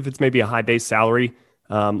shocked if it's maybe a high base salary,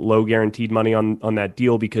 low guaranteed money on that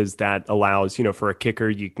deal, because that allows, for a kicker,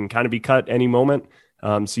 you can kind of be cut any moment.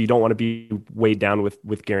 So you don't want to be weighed down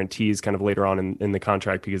with guarantees kind of later on in the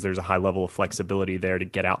contract, because there's a high level of flexibility there to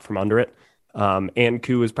get out from under it. And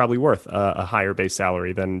Koo is probably worth a higher base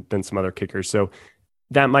salary than some other kickers. So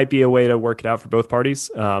that might be a way to work it out for both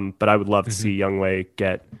parties. But I would love to see Younghoe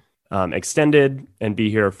get extended and be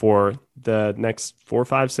here for the next 4,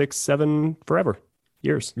 5, 6, 7 forever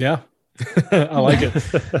years. Yeah. I like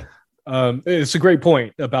it. It's a great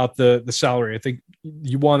point about the salary. I think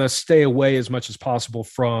you want to stay away as much as possible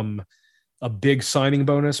from a big signing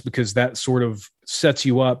bonus, because that sort of sets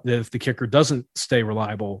you up that if the kicker doesn't stay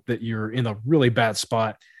reliable, that you're in a really bad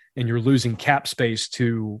spot and you're losing cap space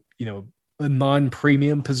to, a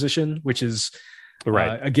non-premium position, which is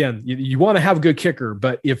right. Again, you want to have a good kicker,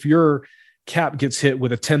 but if your cap gets hit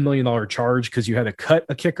with a $10 million charge because you had to cut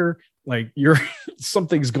a kicker, like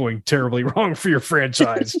something's going terribly wrong for your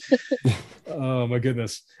franchise. Oh my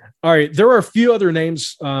goodness. All right. There are a few other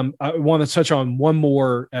names. I want to touch on one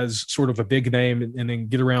more as sort of a big name, and then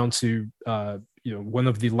get around to, one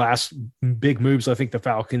of the last big moves I think the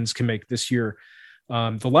Falcons can make this year.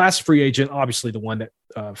 The last free agent, obviously the one that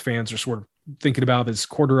fans are sort of thinking about, is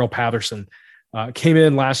Cordarrelle Patterson. Came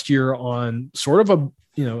in last year on sort of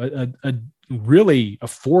a really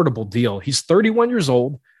affordable deal. He's 31 years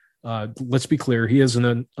old. Let's be clear, he is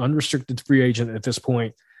an unrestricted free agent at this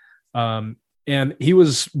point. And he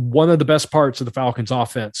was one of the best parts of the Falcons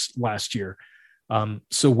offense last year.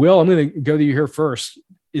 So Will, I'm going to go to you here first.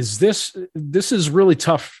 This is really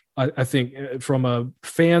tough, I think, from a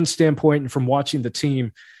fan standpoint and from watching the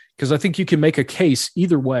team, because I think you can make a case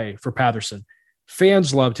either way for Patterson.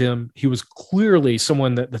 Fans loved him. He was clearly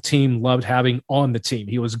someone that the team loved having on the team.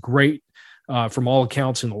 He was great from all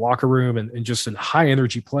accounts in the locker room, and just a high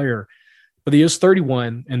energy player. but he is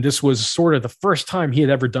 31, and this was sort of the first time he had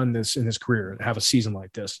ever done this in his career, have a season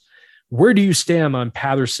like this. Where do you stand on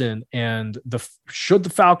Patterson, and should the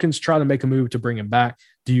Falcons try to make a move to bring him back?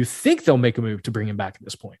 Do you think they'll make a move to bring him back at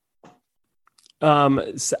this point?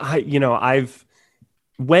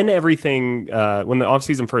 When everything, when the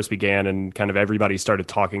offseason first began and kind of everybody started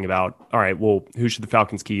talking about, all right, well, who should the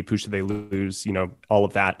Falcons keep? Who should they lose? All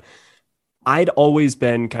of that. I'd always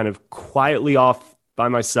been kind of quietly off by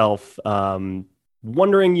myself,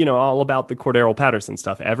 wondering, all about the Cordero Patterson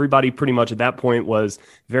stuff. Everybody pretty much at that point was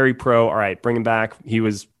very pro. All right, bring him back. He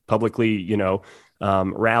was publicly,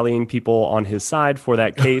 rallying people on his side for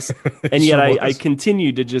that case. And yet I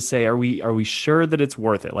continued to just say, are we sure that it's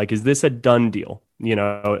worth it? Like, is this a done deal?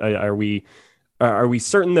 Are we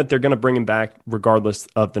certain that they're going to bring him back regardless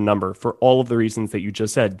of the number for all of the reasons that you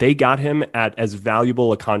just said? They got him at as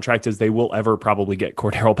valuable a contract as they will ever probably get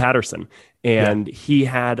Cordero Patterson. And he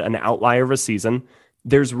had an outlier of a season.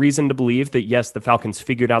 There's reason to believe that, yes, the Falcons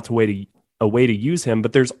figured out a way to use him,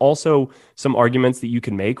 but there's also some arguments that you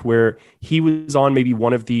can make where he was on maybe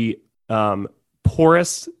one of the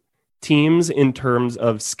poorest teams in terms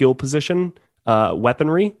of skill position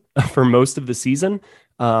weaponry for most of the season.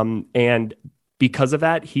 And because of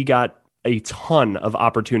that, he got a ton of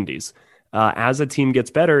opportunities. As a team gets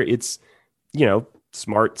better, it's,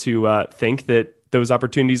 smart to think that those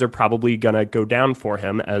opportunities are probably going to go down for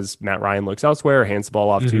him as Matt Ryan looks elsewhere, hands the ball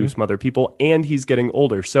off to some other people, and he's getting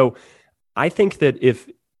older. So I think that if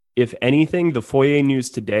anything, the Foye news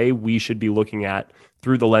today, we should be looking at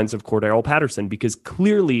through the lens of Cordero Patterson, because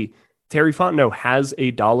clearly Terry Fontenot has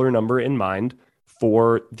a dollar number in mind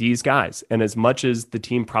for these guys. And as much as the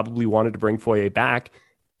team probably wanted to bring Foye back,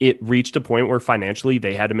 it reached a point where financially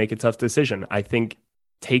they had to make a tough decision. I think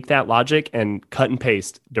take that logic and cut and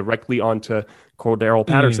paste directly onto Cordero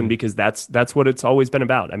Patterson, because that's what it's always been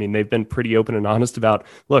about. I mean, they've been pretty open and honest about,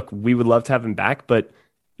 look, we would love to have him back, but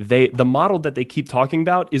the model that they keep talking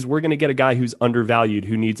about is we're going to get a guy who's undervalued,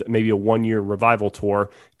 who needs maybe a 1-year revival tour.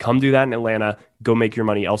 Come do that in Atlanta, go make your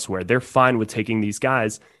money elsewhere. They're fine with taking these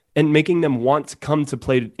guys and making them want to come to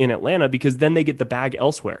play in Atlanta, because then they get the bag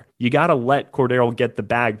elsewhere. You got to let Cordero get the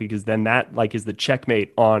bag, because then that is the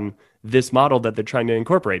checkmate on this model that they're trying to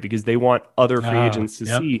incorporate, because they want other free agents to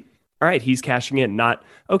see, all right, he's cashing in, not,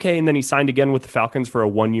 okay, and then he signed again with the Falcons for a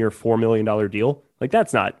 1-year, $4 million deal. Like,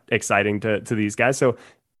 that's not exciting to these guys. So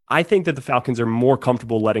I think that the Falcons are more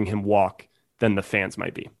comfortable letting him walk than the fans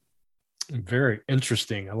might be. Very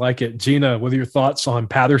interesting. I like it. Gina, what are your thoughts on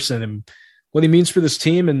Patterson and what he means for this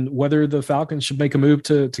team, and whether the Falcons should make a move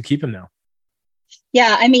to keep him now?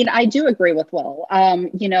 Yeah, I mean, I do agree with Will.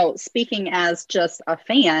 Speaking as just a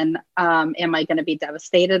fan, am I going to be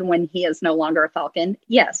devastated when he is no longer a Falcon?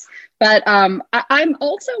 Yes. But I'm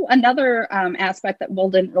also, another aspect that Will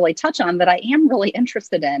didn't really touch on that I am really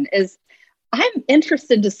interested in is I'm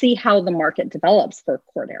interested to see how the market develops for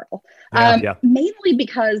Cordero. Mainly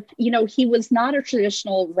because, he was not a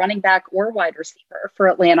traditional running back or wide receiver for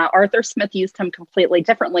Atlanta. Arthur Smith used him completely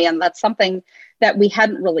differently. And that's something that we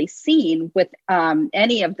hadn't really seen with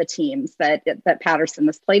any of the teams that Patterson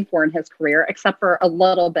has played for in his career, except for a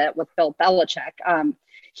little bit with Bill Belichick.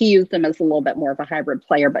 He used him as a little bit more of a hybrid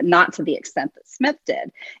player, but not to the extent that Smith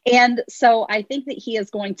did. And so I think that he is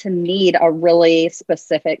going to need a really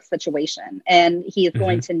specific situation, and he is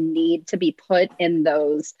going to need to be put in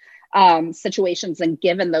those situations and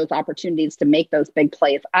given those opportunities to make those big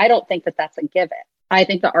plays. I don't think that that's a given. I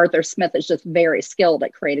think that Arthur Smith is just very skilled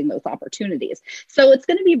at creating those opportunities. So it's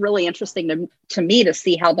going to be really interesting to me to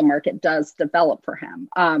see how the market does develop for him.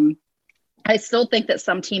 I still think that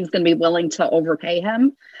some team's going to be willing to overpay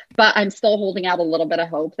him, but I'm still holding out a little bit of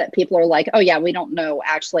hope that people are like, oh yeah, we don't know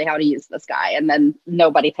actually how to use this guy. And then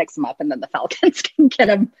nobody picks him up, and then the Falcons can get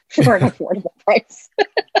him for an affordable price.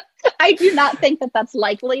 I do not think that that's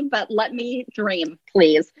likely, but let me dream,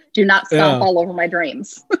 please. Do not stomp all over my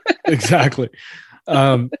dreams. Exactly.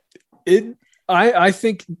 I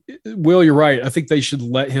think, Will, you're right. I think they should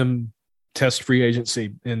let him test free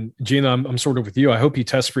agency. And Gina, I'm sort of with you. I hope he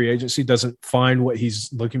tests free agency, doesn't find what he's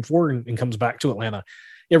looking for, and comes back to Atlanta.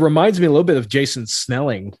 It reminds me a little bit of Jason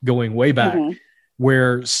Snelling going way back,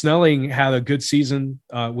 where Snelling had a good season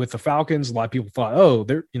with the Falcons. A lot of people thought, oh,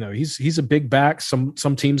 he's a big back. Some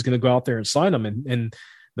team's going to go out there and sign him. And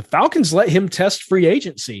the Falcons let him test free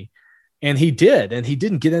agency, and he did. And he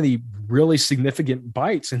didn't get any really significant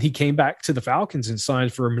bites. And he came back to the Falcons and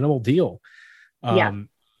signed for a minimal deal.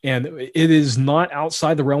 And it is not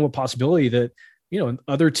outside the realm of possibility that,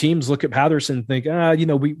 other teams look at Patterson and think,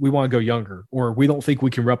 we want to go younger, or we don't think we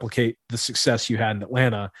can replicate the success you had in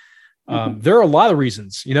Atlanta. There are a lot of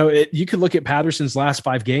reasons. You could look at Patterson's last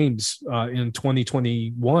 5 games in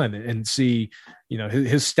 2021 and see,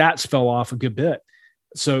 his stats fell off a good bit.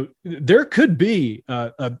 So there could be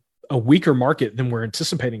a weaker market than we're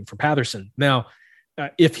anticipating for Patterson. Now,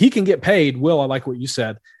 if he can get paid, Will, I like what you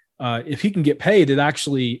said. If he can get paid, it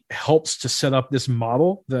actually helps to set up this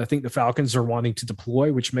model that I think the Falcons are wanting to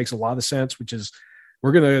deploy, which makes a lot of sense, which is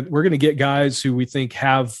we're gonna get guys who we think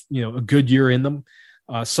have a good year in them,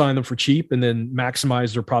 sign them for cheap, and then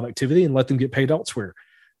maximize their productivity and let them get paid elsewhere.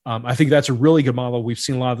 I think that's a really good model. We've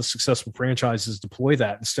seen a lot of the successful franchises deploy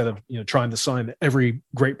that instead of trying to sign every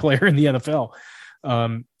great player in the NFL.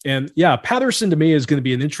 And yeah, Patterson to me is going to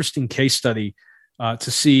be an interesting case study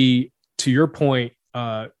to see. To your point,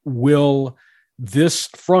 will this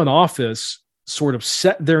front office sort of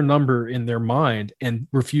set their number in their mind and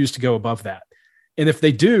refuse to go above that? And if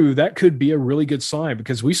they do, that could be a really good sign,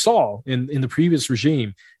 because we saw in the previous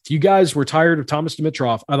regime, if you guys were tired of Thomas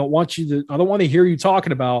Dimitroff, I don't want to hear you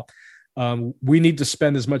talking about we need to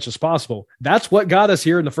spend as much as possible. That's what got us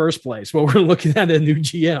here in the first place. Well, we're looking at a new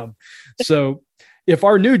GM. So if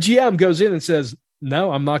our new GM goes in and says,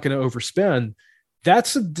 no, I'm not going to overspend,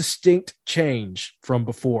 that's a distinct change from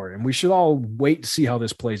before. And we should all wait to see how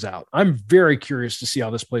this plays out. I'm very curious to see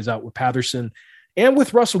how this plays out with Patterson and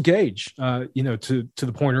with Russell Gage. To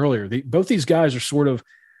the point earlier, both these guys are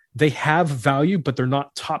they have value, but they're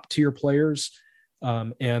not top tier players.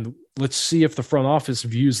 And let's see if the front office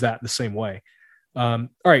views that the same way. All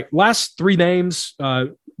right, last 3 names,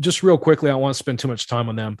 just real quickly. I don't want to spend too much time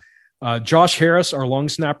on them. Josh Harris, our long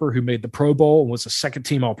snapper who made the Pro Bowl and was a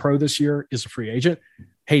second-team All-Pro this year, is a free agent.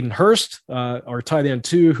 Hayden Hurst, our tight end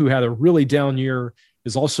 2, who had a really down year,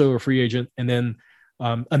 is also a free agent. And then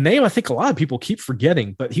a name I think a lot of people keep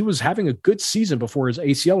forgetting, but he was having a good season before his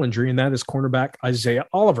ACL injury, and that is cornerback Isaiah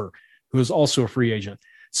Oliver, who is also a free agent.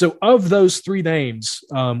 So of those 3 names,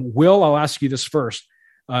 Will, I'll ask you this first.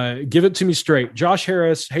 Give it to me straight. Josh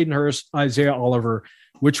Harris, Hayden Hurst, Isaiah Oliver.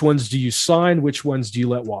 Which ones do you sign? Which ones do you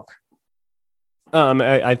let walk?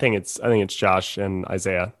 I think it's Josh and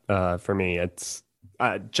Isaiah. For me, it's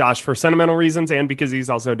Josh for sentimental reasons and because he's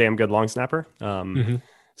also a damn good long snapper.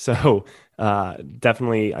 So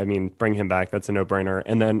definitely, bring him back. That's a no-brainer.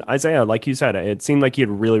 And then Isaiah, like you said, it seemed like he had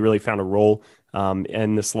really, really found a role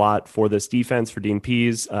in the slot for this defense for Dean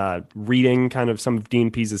Pease. Reading kind of some of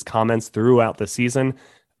Dean Pease's comments throughout the season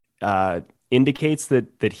indicates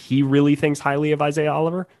that he really thinks highly of Isaiah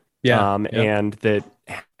Oliver. And that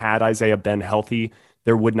had Isaiah been healthy,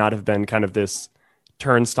 there would not have been kind of this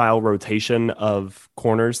turnstile rotation of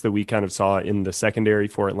corners that we kind of saw in the secondary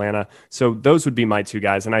for Atlanta. So those would be my 2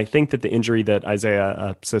 guys. And I think that the injury that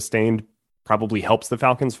Isaiah sustained probably helps the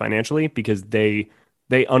Falcons financially, because they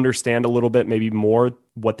understand a little bit, maybe more,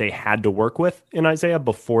 what they had to work with in Isaiah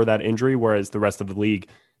before that injury, whereas the rest of the league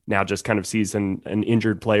now just kind of sees an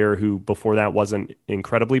injured player who before that wasn't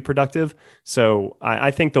incredibly productive. So I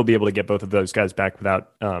think they'll be able to get both of those guys back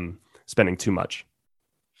without spending too much.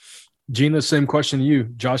 Gina, same question to you.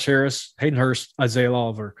 Josh Harris, Hayden Hurst, Isaiah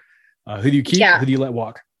Oliver. Who do you keep? Who do you let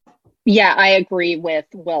walk? Yeah, I agree with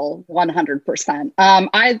Will 100%.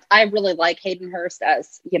 I really like Hayden Hurst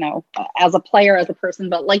as a player, as a person,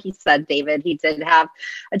 but like you said, David, he did have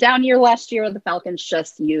a down year last year. The Falcons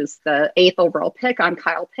just used the 8th overall pick on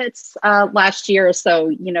Kyle Pitts last year,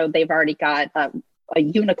 so they've already got a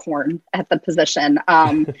unicorn at the position.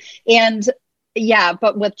 And yeah,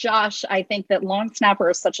 but with Josh, I think that long snapper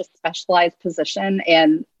is such a specialized position,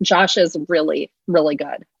 and Josh is really, really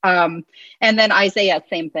good. And then Isaiah,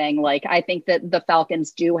 same thing. Like, I think that the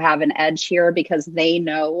Falcons do have an edge here because they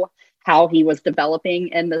know how he was developing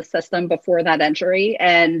in the system before that injury.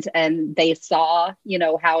 And they saw,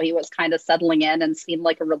 how he was kind of settling in and seemed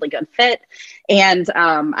like a really good fit. And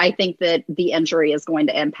I think that the injury is going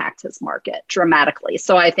to impact his market dramatically.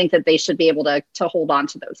 So I think that they should be able to hold on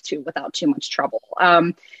to those 2 without too much trouble.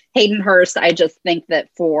 Hayden Hurst, I just think that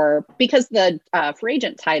because the free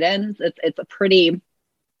agent tight ends, it's a pretty...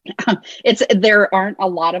 there aren't a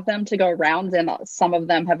lot of them to go around, and some of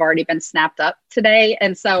them have already been snapped up today.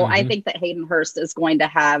 And so I think that Hayden Hurst is going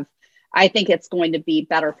to I think it's going to be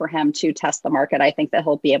better for him to test the market. I think that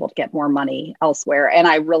he'll be able to get more money elsewhere. And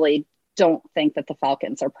I really don't think that the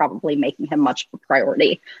Falcons are probably making him much of a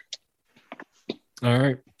priority. All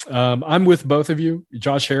right. I'm with both of you,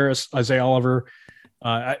 Josh Harris, Isaiah Oliver.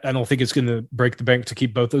 I don't think it's going to break the bank to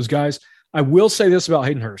keep both those guys. I will say this about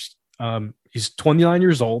Hayden Hurst. He's 29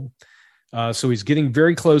 years old, so he's getting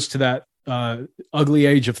very close to that ugly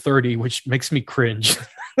age of 30, which makes me cringe.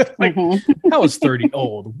 How is 30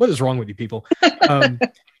 old? What is wrong with you people?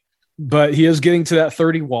 But he is getting to that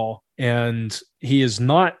 30 wall, and he is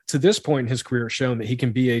not, to this point in his career, shown that he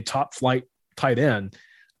can be a top flight tight end.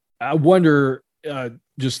 I wonder,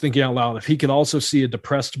 just thinking out loud, if he could also see a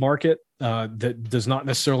depressed market that does not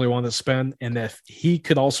necessarily want to spend, and if he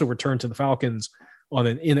could also return to the Falcons on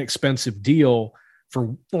an inexpensive deal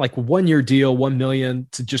for like 1 year deal, $1 million,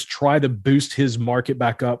 to just try to boost his market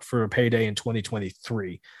back up for a payday in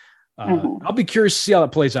 2023. I'll be curious to see how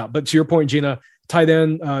that plays out. But to your point, Gina,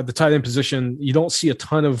 the tight end position, you don't see a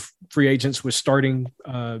ton of free agents with starting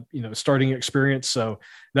experience. So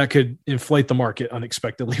that could inflate the market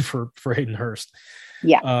unexpectedly for Hayden Hurst.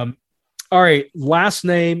 Yeah. All right. Last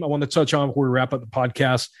name I want to touch on before we wrap up the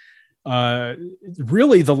podcast.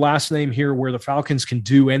 Really the last name here where the Falcons can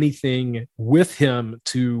do anything with him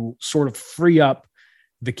to sort of free up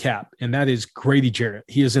the cap, and that is Grady Jarrett.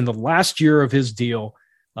 He is in the last year of his deal.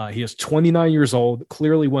 He is 29 years old,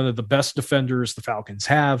 clearly one of the best defenders the Falcons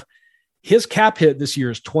have. His cap hit this year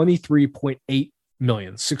is $23.8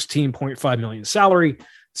 million, $16.5 million salary,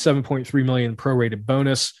 $7.3 million prorated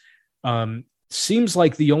bonus. Seems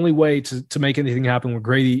like the only way to make anything happen with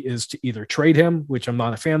Grady is to either trade him, which I'm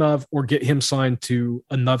not a fan of, or get him signed to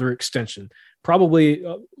another extension, probably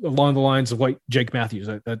along the lines of like Jake Matthews,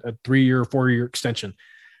 a 3-year, 4-year extension.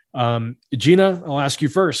 Gina, I'll ask you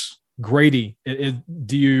first. Grady,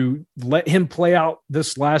 do you let him play out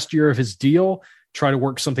this last year of his deal, try to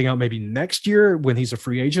work something out maybe next year when he's a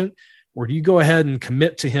free agent, or do you go ahead and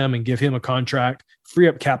commit to him and give him a contract, free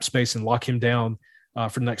up cap space, and lock him down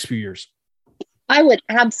for the next few years? I would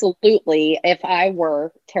absolutely, if I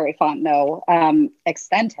were Terry Fontenot,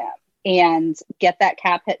 extend him and get that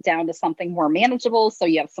cap hit down to something more manageable so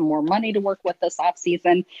you have some more money to work with this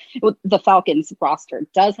offseason. The Falcons roster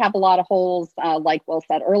does have a lot of holes. Like Will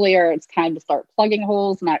said earlier, it's time to start plugging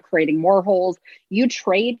holes, not creating more holes. You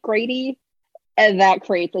trade Grady, and that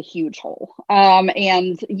creates a huge hole.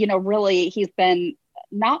 Really, he's been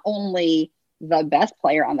not only the best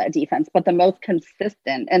player on that defense, but the most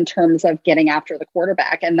consistent in terms of getting after the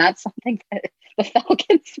quarterback. And that's something that the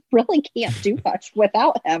Falcons really can't do much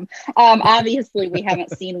without him. Obviously, we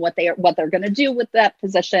haven't seen what they're going to do with that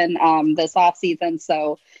position this offseason,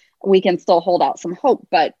 so we can still hold out some hope.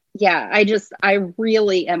 But yeah, I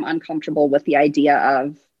really am uncomfortable with the idea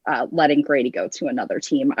of letting Grady go to another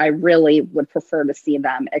team. I really would prefer to see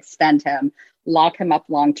them extend him, lock him up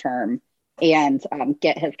long term, and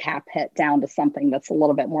get his cap hit down to something that's a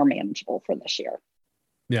little bit more manageable for this year.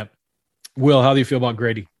 Yeah. Will, how do you feel about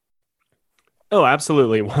Grady? Oh,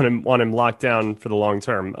 absolutely. Want him locked down for the long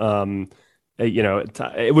term.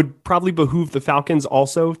 It would probably behoove the Falcons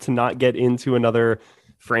also to not get into another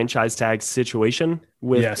franchise tag situation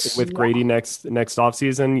with Grady next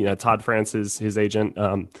offseason. Todd France, his agent,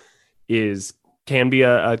 can be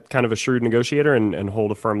a kind of a shrewd negotiator and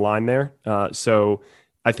hold a firm line there. So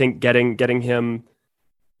I think getting him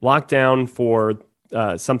locked down for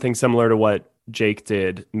something similar to what Jake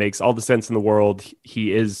did makes all the sense in the world.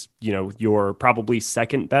 He is, your probably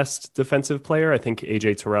second best defensive player. I think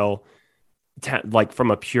AJ Terrell,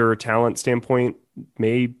 from a pure talent standpoint,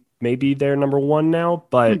 may be their number one now,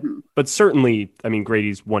 but certainly, I mean,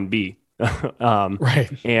 Grady's 1B. Right.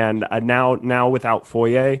 And now without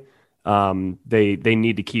Foye, they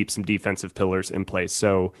need to keep some defensive pillars in place.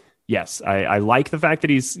 So yes, I like the fact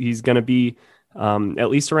that he's going to be at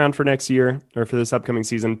least around for next year or for this upcoming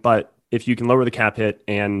season. But if you can lower the cap hit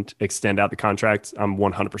and extend out the contract, I'm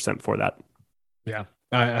 100% for that. Yeah,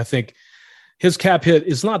 I think his cap hit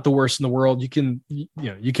is not the worst in the world. You can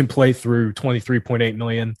play through $23.8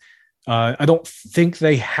 million. I don't think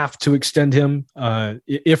they have to extend him.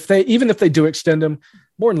 If they do extend him,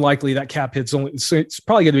 more than likely that cap hit's it's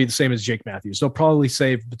probably going to be the same as Jake Matthews. They'll probably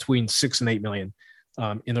save between $6 and $8 million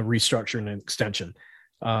in a restructure and an extension.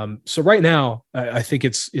 So right now, I think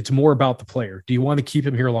it's more about the player. Do you want to keep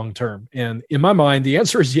him here long term? And in my mind, the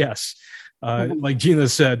answer is yes. Like Gina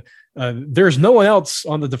said, there's no one else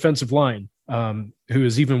on the defensive line who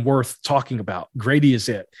is even worth talking about. Grady is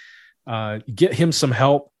it. Get him some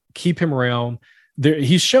help. Keep him around.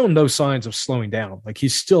 He's shown no signs of slowing down. Like,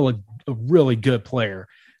 he's still a really good player.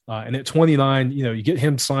 And at 29, you get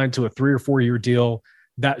him signed to a 3 or 4 year deal.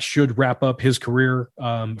 That should wrap up his career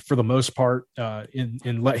for the most part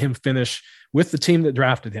and let him finish with the team that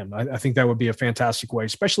drafted him. I think that would be a fantastic way,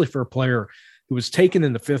 especially for a player who was taken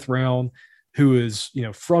in the 5th round, who is,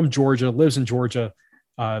 from Georgia, lives in Georgia.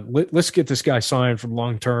 Let's get this guy signed for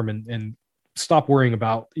long term and stop worrying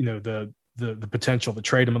about, the potential to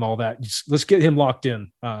trade him and all that. Let's get him locked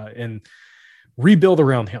in and rebuild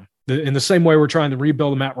around him. In the same way we're trying to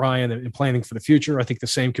rebuild Matt Ryan and planning for the future, I think the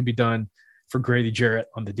same could be done for Grady Jarrett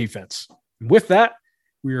on the defense. And with that,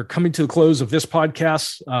 we are coming to the close of this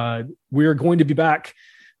podcast. We are going to be back.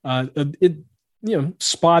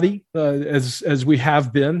 Spotty as we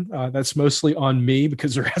have been. That's mostly on me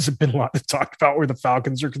because there hasn't been a lot to talk about where the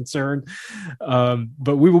Falcons are concerned.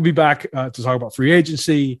 But we will be back to talk about free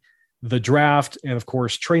agency, the draft, and of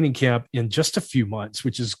course training camp in just a few months,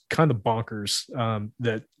 which is kind of bonkers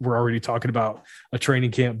that we're already talking about a training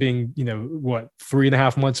camp being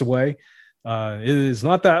 3.5 months away. It is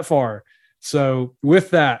not that far. So with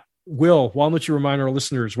that, Will, why don't you remind our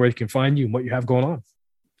listeners where they can find you and what you have going on?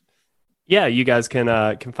 Yeah, you guys can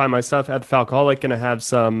find my stuff at Falcaholic, and I have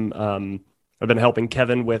some. I've been helping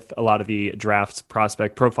Kevin with a lot of the draft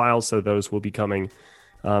prospect profiles, so those will be coming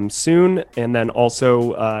soon. And then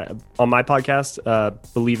also on my podcast,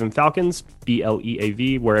 Believe in Falcons,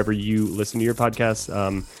 BLEAV, wherever you listen to your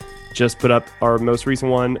podcasts. Just put up our most recent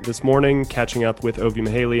one this morning, catching up with Ovi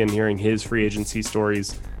Mihaly and hearing his free agency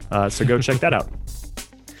stories. So go check that out.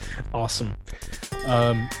 Awesome.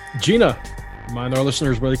 Gina, remind our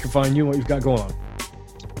listeners where they can find you and what you've got going on.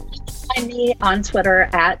 Find me on Twitter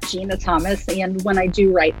at Gina Thomas, and when I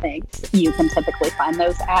do write things, you can typically find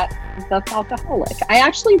those at The Falcaholic. I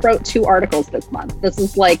actually wrote 2 articles this month. This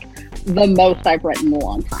is like the most I've written in a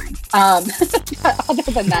long time. But other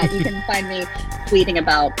than that, you can find me tweeting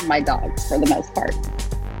about my dogs for the most part.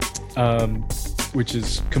 Which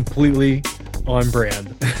is completely on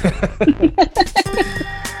brand.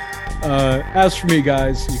 As for me,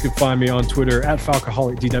 guys, you can find me on Twitter at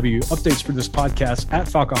FalcaholicDW, updates for this podcast at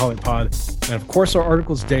FalcaholicPod, and of course our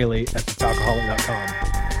articles daily at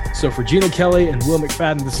thefalcaholic.com. So for Gina Kelly and Will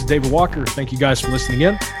McFadden, this is David Walker. Thank you guys for listening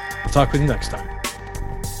in. I'll talk with you next time.